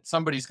knows that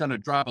somebody's going to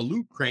drop a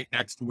loot crate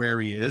next to where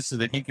he is so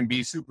that he can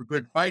be super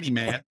good fighting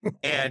man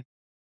and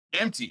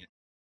empty it.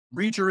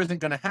 Reacher isn't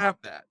going to have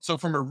that. So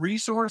from a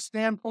resource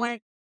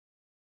standpoint,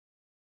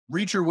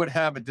 Reacher would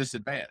have a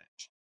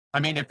disadvantage. I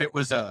mean, if it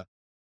was a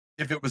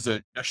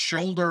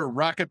shoulder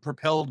rocket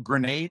propelled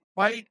grenade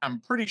fight, I'm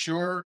pretty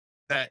sure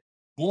that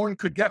Bourne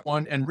could get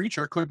one and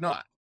Reacher could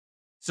not.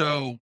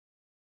 So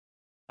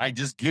I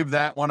just give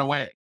that one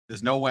away.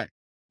 There's no way.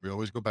 We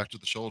always go back to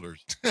the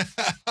shoulders.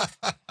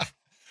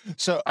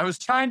 So I was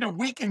trying to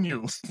weaken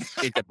you.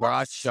 It's a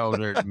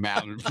broad-shouldered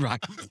mountain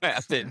rocket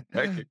method.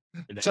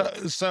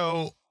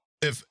 so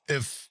if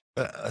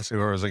let's see,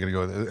 where was I going to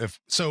go with it? If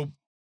so,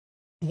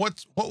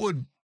 what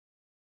would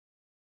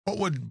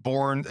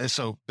Bourne?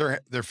 So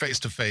they're face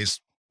to face,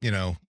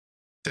 10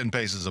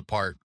 paces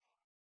apart.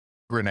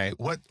 Renee,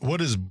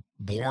 what is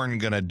Bourne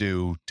gonna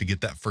do to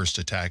get that first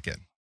attack in?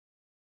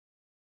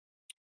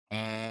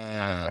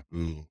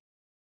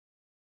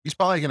 He's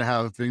probably gonna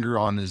have a finger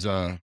on his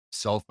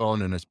cell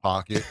phone in his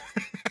pocket.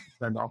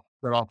 Set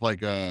off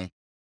like a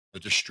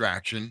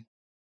distraction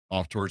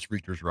off towards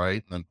Reacher's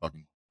right, and then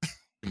fucking give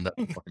him that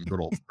fucking good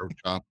old throat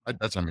chop.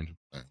 That's I mean,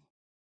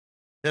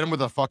 hit him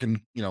with a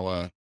fucking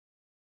a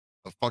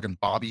fucking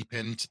bobby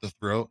pin to the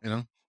throat.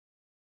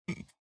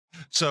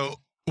 So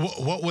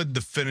what would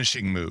the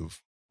finishing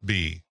move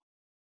be?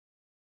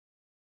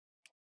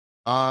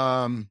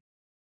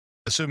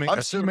 Assuming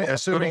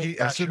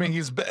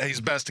he's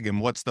besting him,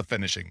 what's the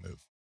finishing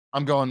move?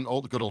 I'm going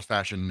good old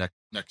fashioned neck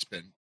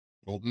spin,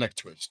 old neck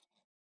twist.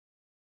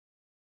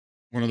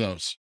 One of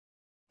those.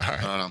 All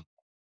right.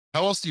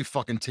 How else do you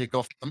fucking take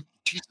off?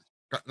 Jesus,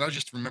 I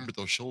just remembered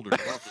those shoulders.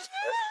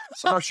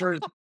 So I'm not sure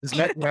his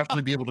neck would have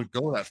to be able to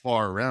go that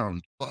far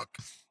around. Fuck,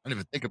 I didn't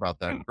even think about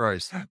that.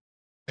 Christ.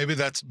 Maybe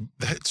that's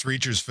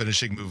Reacher's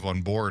finishing move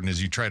on Bourne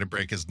is you try to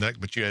break his neck,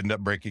 but you end up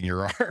breaking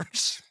your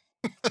arms.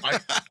 I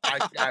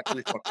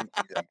actually fucking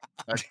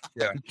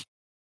yeah.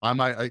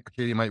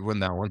 Katie might win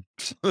that one.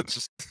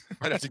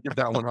 Might have to give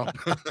that one up.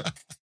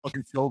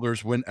 Fucking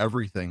shoulders win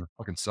everything.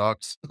 Fucking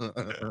sucks.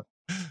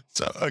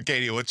 So,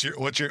 Katie,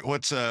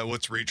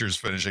 what's Reacher's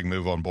finishing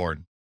move on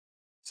Bourne?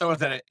 So is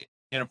that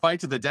in a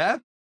fight to the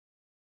death?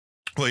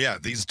 Well, yeah,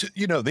 these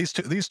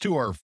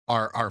two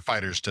are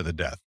fighters to the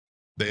death.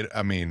 Yeah.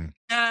 I mean,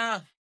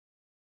 I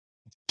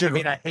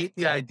hate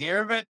the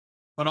idea of it,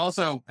 but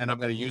also, and I'm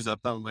going to use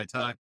up some of my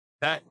time.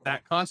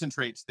 That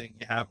concentrates thing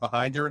you have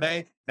behind you,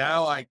 Renee.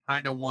 Now I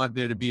kind of want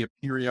there to be a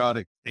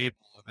periodic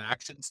staple of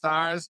action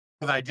stars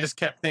because I just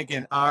kept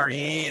thinking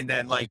RE and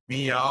then like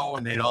BO,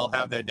 and they'd all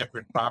have their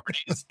different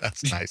properties.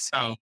 That's nice.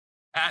 So,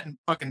 patent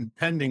fucking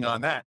pending on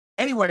that.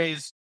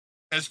 Anyways,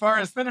 as far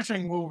as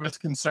finishing move is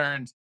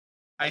concerned,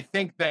 I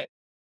think that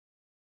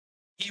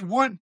he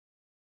would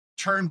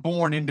turn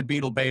Bourne into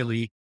Beetle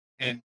Bailey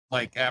and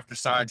like after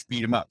Sarge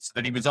beat him up, so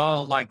that he was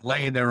all like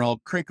laying there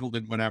all crinkled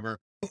and whatever.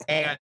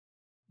 And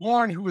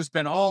Bourne, who has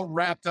been all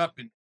wrapped up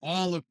in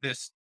all of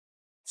this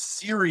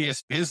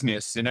serious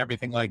business and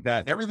everything like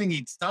that, everything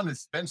he's done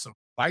has been so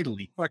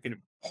vitally fucking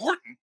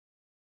important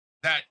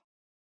that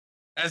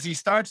as he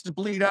starts to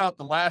bleed out,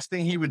 the last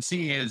thing he would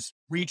see is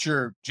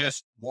Reacher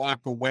just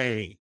walk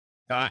away,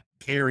 not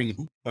caring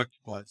who the fuck he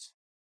was.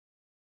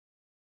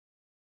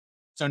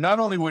 So not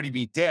only would he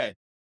be dead,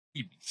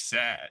 he'd be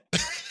sad.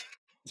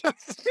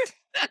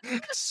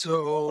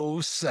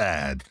 So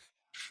sad.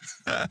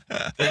 I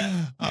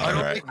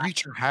don't think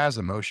Reacher has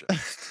emotion.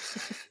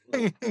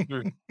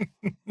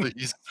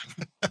 Please.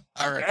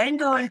 All right.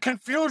 Anger and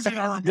confusion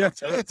are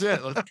That's it.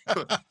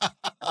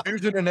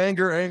 Confusion and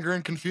anger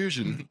and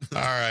confusion.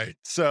 All right.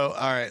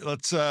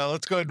 Let's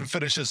go ahead and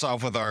finish this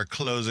off with our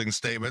closing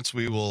statements.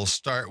 We will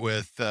start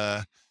with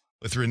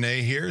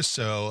Renee here.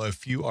 So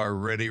if you are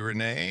ready,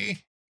 Renee,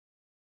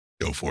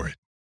 go for it.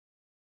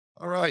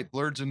 All right,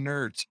 blurs and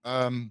nerds.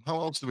 How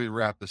else do we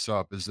wrap this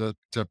up? Is that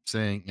except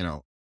saying,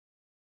 God,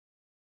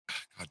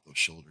 those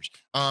shoulders.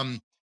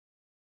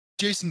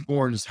 Jason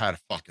Bourne has had a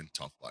fucking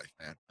tough life,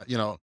 man.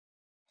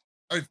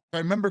 If I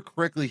remember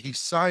correctly, he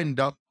signed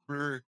up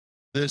for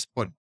this,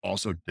 but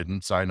also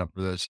didn't sign up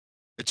for this.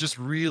 It's just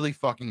really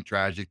fucking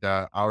tragic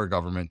that our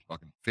government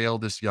fucking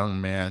failed this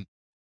young man.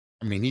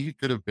 I mean, he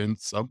could have been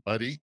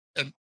somebody,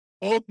 and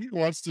All he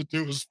wants to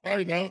do is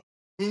find out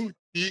who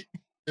he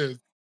is.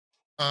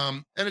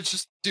 And it's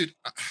just, dude,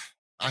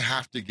 I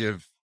have to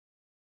give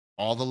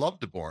all the love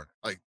to Bourne.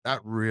 Like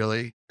that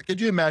really, could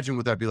you imagine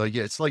what that'd be like?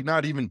 Yeah, it's like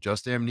not even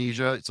just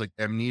amnesia. It's like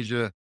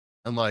amnesia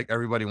and like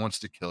everybody wants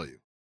to kill you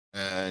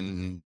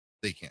and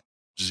they can't,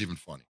 which is even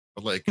funny.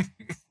 But like,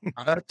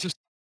 just,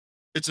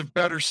 it's a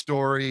better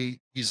story.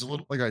 He's a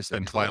little, like I said,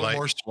 Than he's a little Twilight.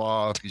 more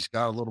suave. He's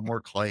got a little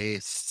more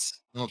class.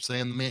 You know what I'm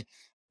saying? The man,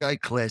 guy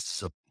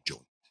classes up the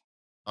joint.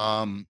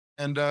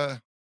 And yeah,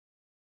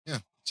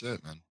 that's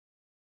it, man.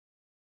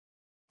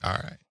 All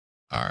right.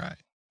 All right.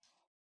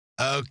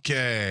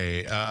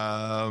 Okay.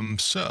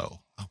 So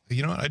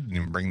you know what? I didn't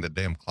even bring the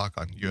damn clock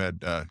on. You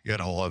had a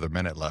whole other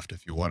minute left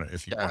if you want it.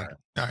 If you want it.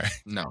 All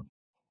right. No.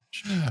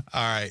 All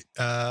right.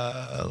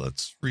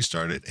 Let's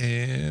restart it.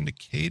 And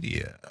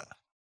Acadia.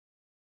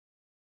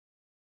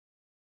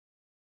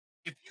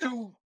 If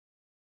you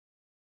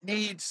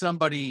need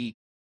somebody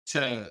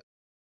to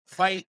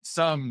fight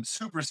some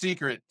super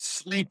secret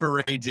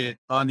sleeper agent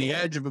on the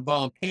edge of a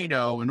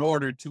volcano in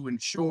order to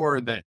ensure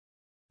that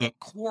the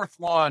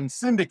Quarthlon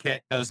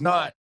Syndicate does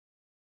not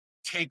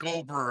take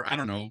over, I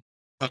don't know,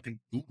 fucking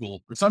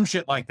Google or some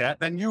shit like that,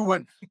 then you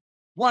would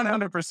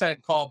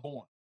 100% call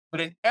Bourne. But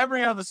in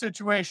every other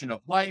situation of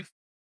life,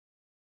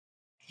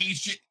 he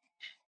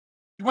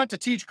went to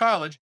teach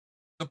college.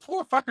 The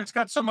poor fucker's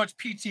got so much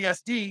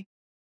PTSD.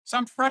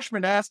 Some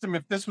freshman asked him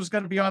if this was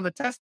going to be on the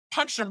test,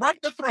 punched him right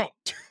in the throat.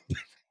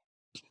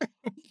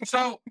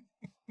 So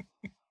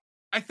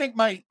I think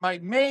my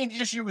main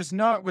issue is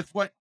not with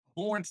what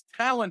Bourne's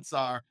talents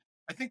are.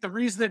 I think the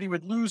reason that he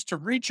would lose to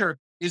Reacher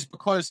is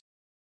because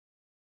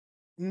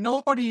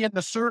nobody in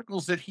the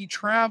circles that he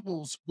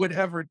travels would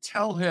ever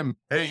tell him,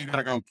 hey, you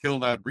gotta go kill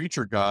that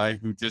Reacher guy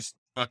who just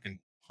fucking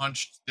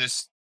punched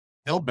this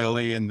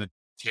hillbilly in the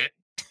tit.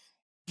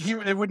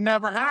 It would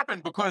never happen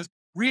because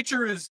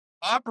Reacher is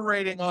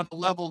operating on a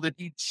level that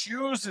he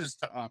chooses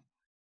to operate.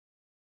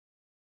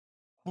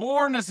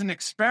 Bourne is an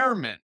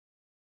experiment.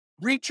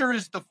 Reacher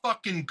is the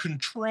fucking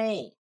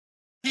control.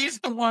 He's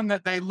the one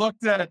that they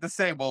looked at to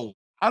say, well,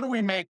 how do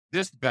we make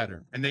this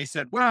better? And they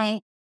said,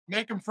 well,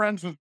 make him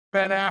friends with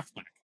Ben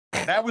Affleck.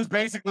 That was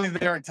basically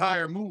their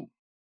entire move.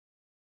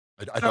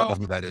 I don't know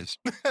who that is.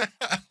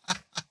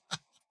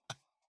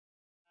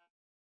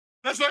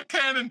 That's not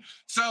canon.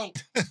 So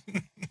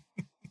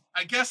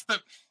I guess the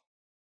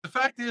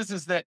fact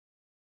is that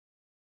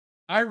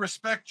I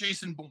respect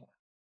Jason Bourne,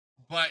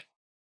 but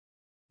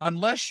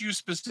unless you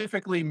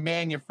specifically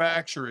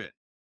manufacture it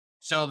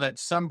so that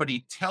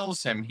somebody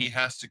tells him he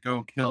has to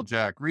go kill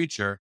Jack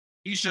Reacher,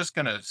 he's just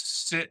going to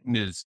sit in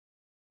his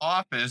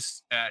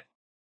office at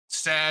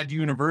SAD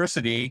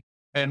University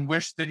and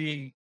wish that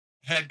he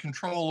had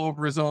control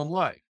over his own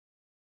life.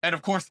 And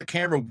of course, the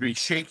camera would be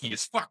shaky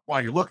as fuck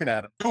while you're looking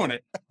at him doing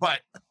it.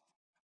 But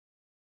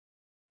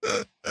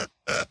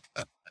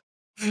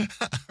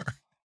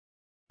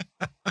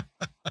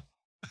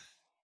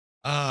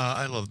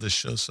I love this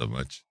show so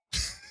much.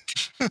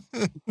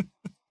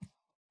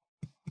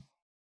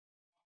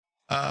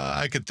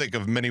 I could think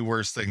of many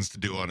worse things to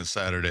do on a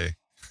Saturday.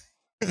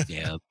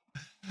 Yeah.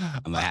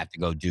 I'm gonna have to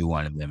go do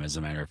one of them, as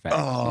a matter of fact.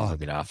 Oh.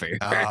 Hook it off here.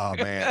 Oh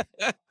man.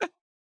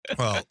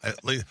 Well,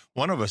 at least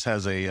one of us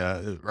has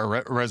a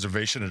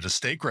reservation at a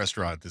steak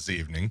restaurant this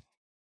evening.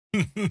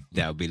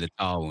 That would be the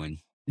tall one.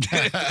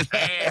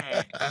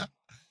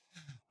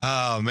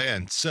 Oh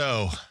man.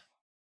 So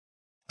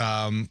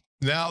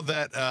now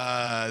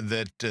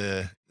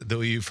that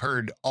we've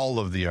heard all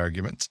of the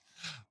arguments,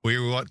 we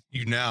want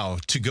you now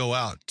to go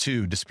out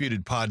to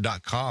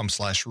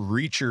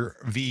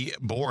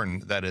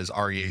disputedpod.com/ReacherVBourne. That is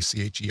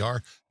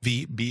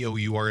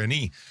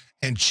ReacherVBourne,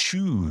 and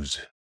choose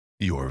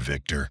your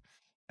victor.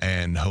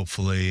 And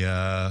hopefully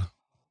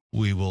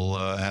we will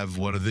have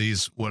one of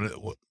these.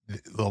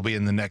 They'll be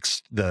in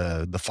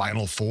the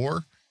final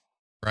four,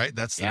 right?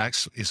 That's the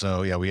next.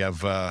 So yeah, we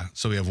have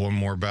one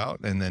more bout,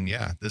 and then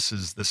this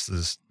is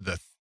the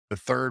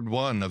third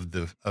one of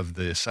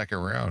the second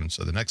round.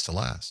 So the next to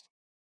last.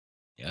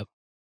 Yep.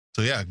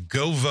 So yeah,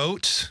 go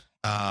vote.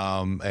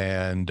 Man,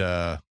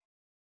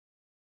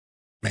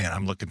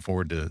 I'm looking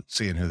forward to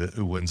seeing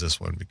who wins this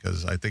one,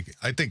 because I think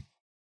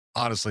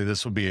honestly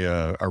this would be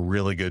a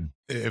really good,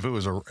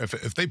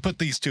 if they put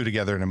these two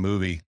together in a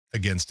movie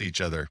against each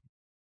other.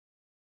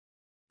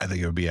 I think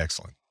it would be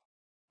excellent.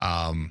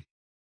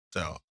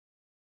 So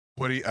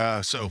what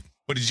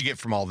did you get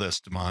from all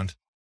this, Demond?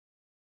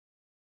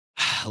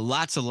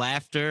 Lots of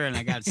laughter, and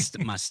I got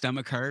my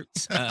stomach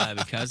hurts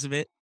because of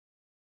it.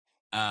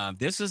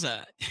 This is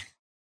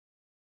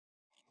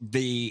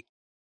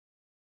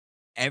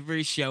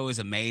every show is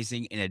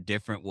amazing in a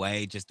different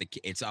way.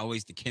 It's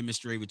always the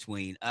chemistry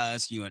between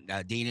us, you and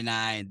Dean and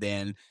I, and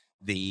then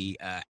the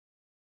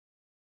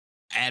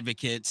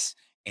advocates,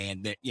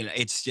 and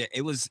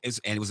it was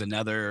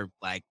another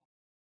like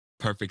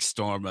perfect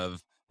storm of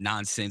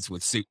nonsense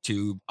with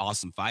two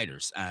awesome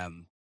fighters.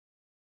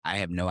 I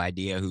have no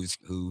idea who's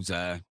going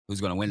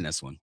to win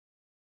this one.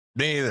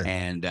 Me either.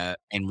 And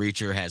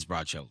Reacher has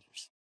broad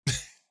shoulders.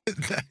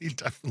 He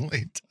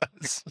definitely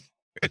does.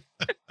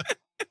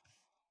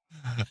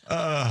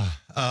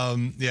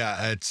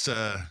 Yeah, it's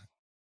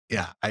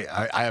yeah,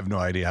 I have no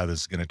idea how this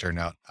is gonna turn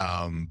out.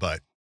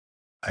 But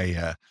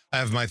I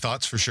have my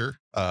thoughts for sure.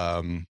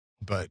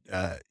 But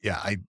yeah,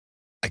 I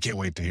can't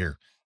wait to hear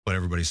what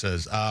everybody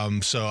says.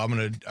 So I'm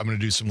gonna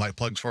do some light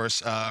plugs for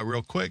us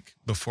real quick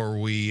before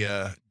we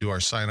do our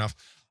sign off.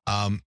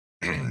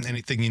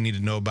 Anything you need to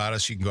know about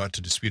us, you can go out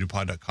to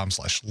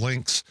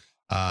disputedpod.com/links,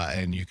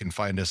 and you can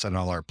find us in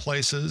all our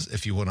places.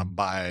 If you want to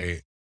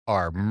buy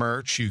our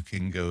merch, you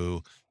can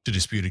go to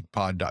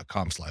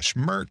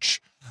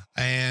disputedpod.com/merch.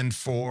 And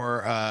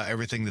for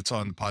everything that's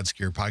on the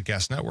Podskier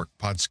Podcast Network,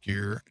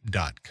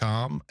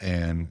 podskier.com,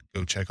 and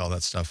go check all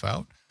that stuff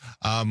out.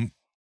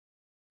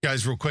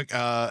 Guys, real quick,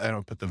 and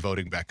I'll put the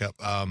voting back up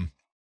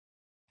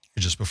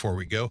just before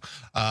we go.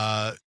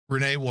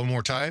 Renee, one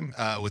more time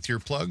with your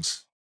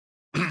plugs.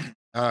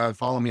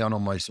 Follow me on all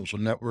my social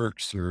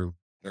networks or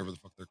whatever the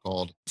fuck they're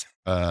called.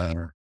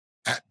 At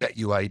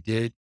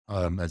BetYouIDid,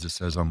 as it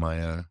says on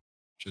my,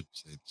 should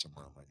say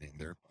somewhere on my name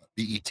there,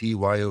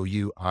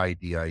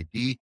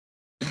 BetYouIDid.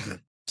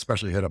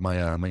 Especially hit up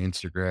my my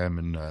Instagram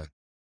and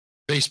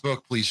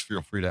Facebook. Please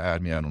feel free to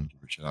add me. I don't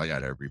give a shit. I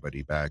got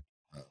everybody back.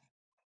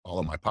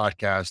 Follow my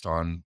podcast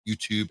on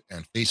YouTube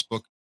and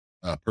Facebook.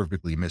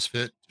 Perfectly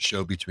Misfit, the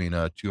show between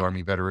two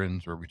Army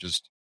veterans where we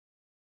just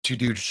two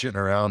dudes shitting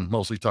around,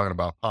 mostly talking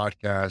about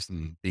podcasts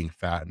and being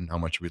fat and how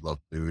much we love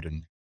food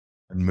and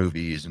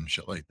movies and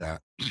shit like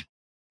that.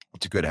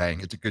 It's a good hang.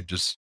 It's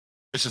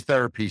a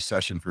therapy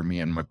session for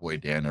me and my boy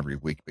Dan every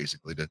week,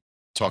 basically, to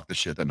talk the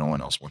shit that no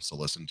one else wants to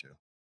listen to.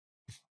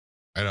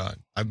 Right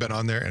on. I've been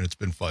on there and it's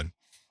been fun.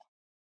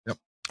 Yep.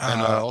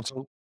 And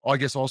also, I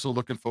guess also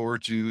looking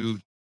forward to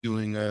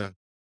doing a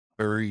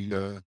very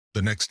the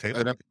next tape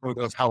an episode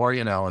of How Are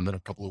You Now in a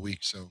couple of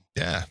weeks. So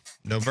yeah,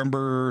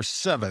 November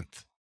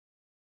 7th.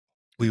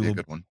 We will. A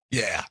good one.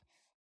 Yeah.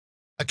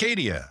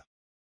 Acadia.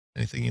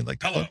 Anything you'd like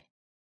to Hello. plug?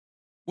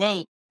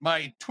 Well,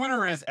 my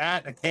Twitter is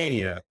at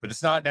Acadia, but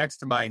it's not next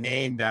to my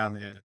name down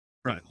the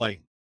front.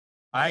 Like,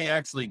 I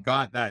actually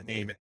got that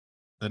name at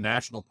the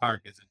national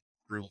park as a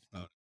rules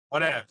about it.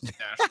 Whatever.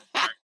 National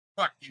park.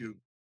 Fuck you.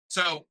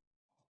 So,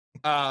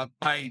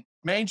 my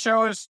main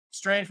show is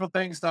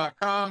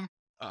strangefulthings.com.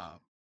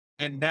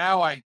 And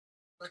now I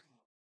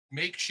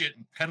make shit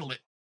and peddle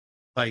it,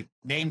 like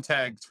name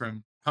tags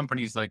from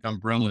companies like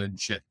Umbrella and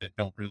shit that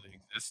don't really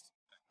exist.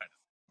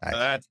 So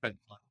that's been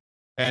fun.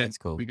 And That's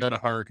cool. We go to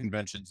horror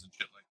conventions and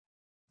shit like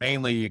that.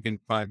 Mainly you can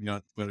find me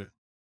on Twitter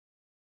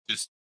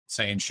just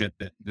saying shit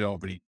that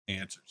nobody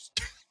answers.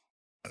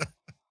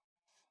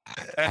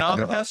 And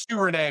I'll test you,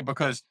 Renee,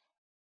 because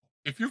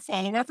if you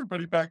follow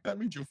everybody back, that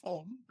means you'll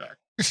follow me back.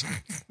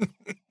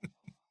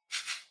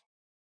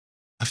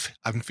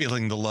 I'm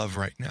feeling the love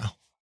right now.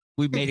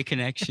 We made a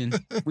connection.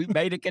 We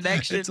made a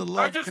connection. It's a I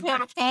love. just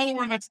want a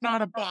follower that's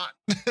not a bot.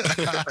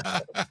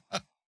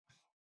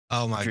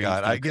 Oh my Dreams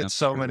God. don't I get come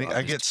so true. many,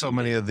 I get so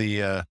many of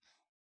the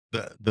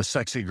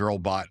sexy girl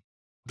bot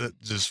that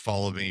just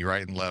follow me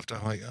right and left.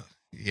 I'm like,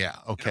 yeah,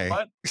 okay. You know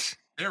what?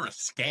 They're a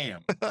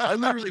scam. I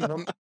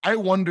literally, I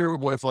wonder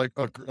if like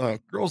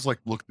girls like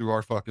look through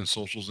our fucking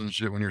socials and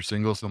shit when you're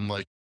single. So I'm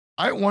like,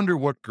 I wonder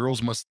what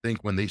girls must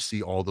think when they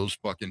see all those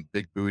fucking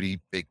big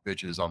booty, big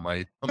bitches on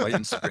my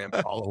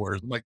Instagram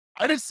followers. I'm like,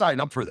 I didn't sign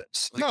up for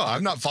this. Like, No,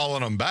 I'm not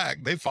following them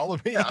back. They follow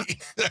me. Yeah.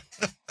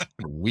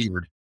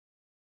 Weird.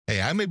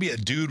 Hey, I may be a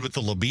dude with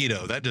the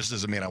libido. That just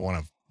doesn't mean I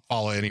want to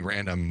follow any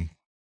random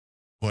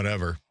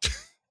whatever.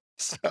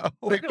 So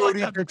Big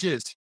booty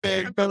bitches.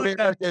 Big booty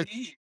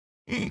bitches.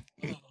 The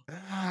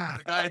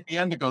guy at the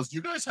end that goes,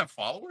 "You guys have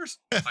followers?"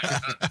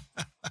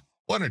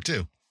 one or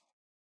two.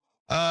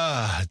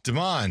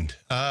 Demand.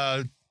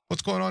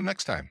 What's going on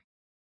next time?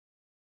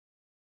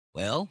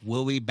 Well,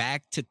 we'll be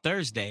back to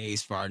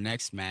Thursdays for our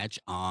next match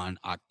on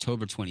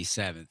October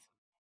 27th,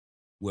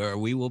 where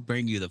we will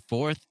bring you the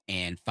fourth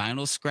and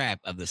final scrap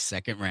of the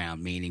second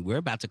round, meaning we're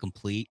about to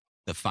complete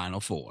the final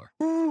four.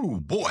 Ooh,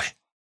 boy.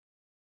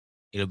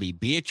 It'll be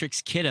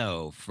Beatrix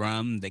Kiddo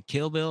from the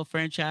Kill Bill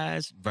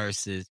franchise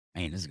versus,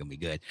 man, this is going to be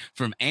good,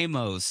 from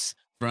Amos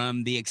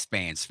from the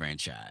Expanse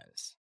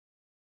franchise.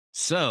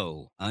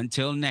 So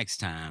until next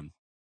time,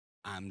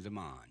 I'm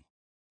Damon.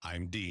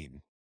 I'm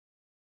Dean.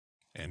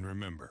 And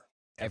remember,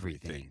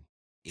 Everything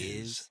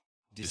is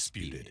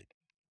disputed.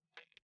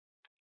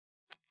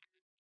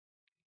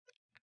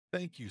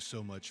 Thank you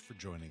so much for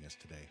joining us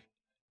today.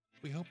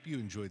 We hope you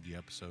enjoyed the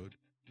episode.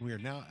 We are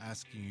now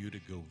asking you to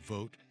go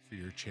vote for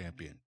your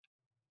champion.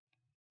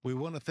 We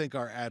want to thank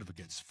our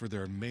advocates for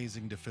their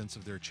amazing defense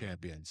of their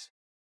champions.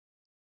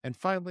 And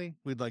finally,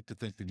 we'd like to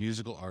thank the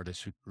musical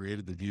artists who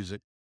created the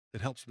music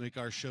that helps make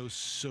our show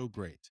so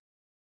great.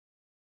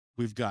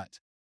 We've got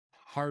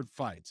Hard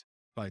Fight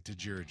by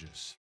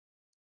Tajirajus,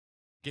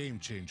 Game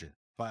Changer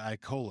by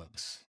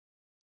Icolix,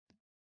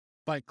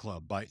 Fight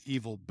Club by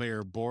Evil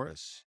Bear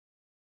Boris,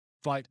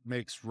 Fight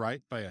Makes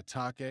Right by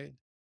Atake,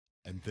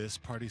 and This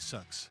Party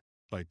Sucks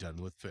by Done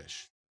With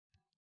Fish.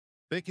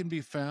 They can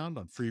be found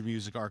on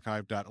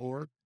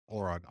freemusicarchive.org,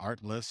 or on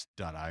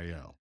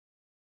artlist.io.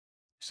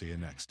 See you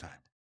next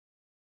time.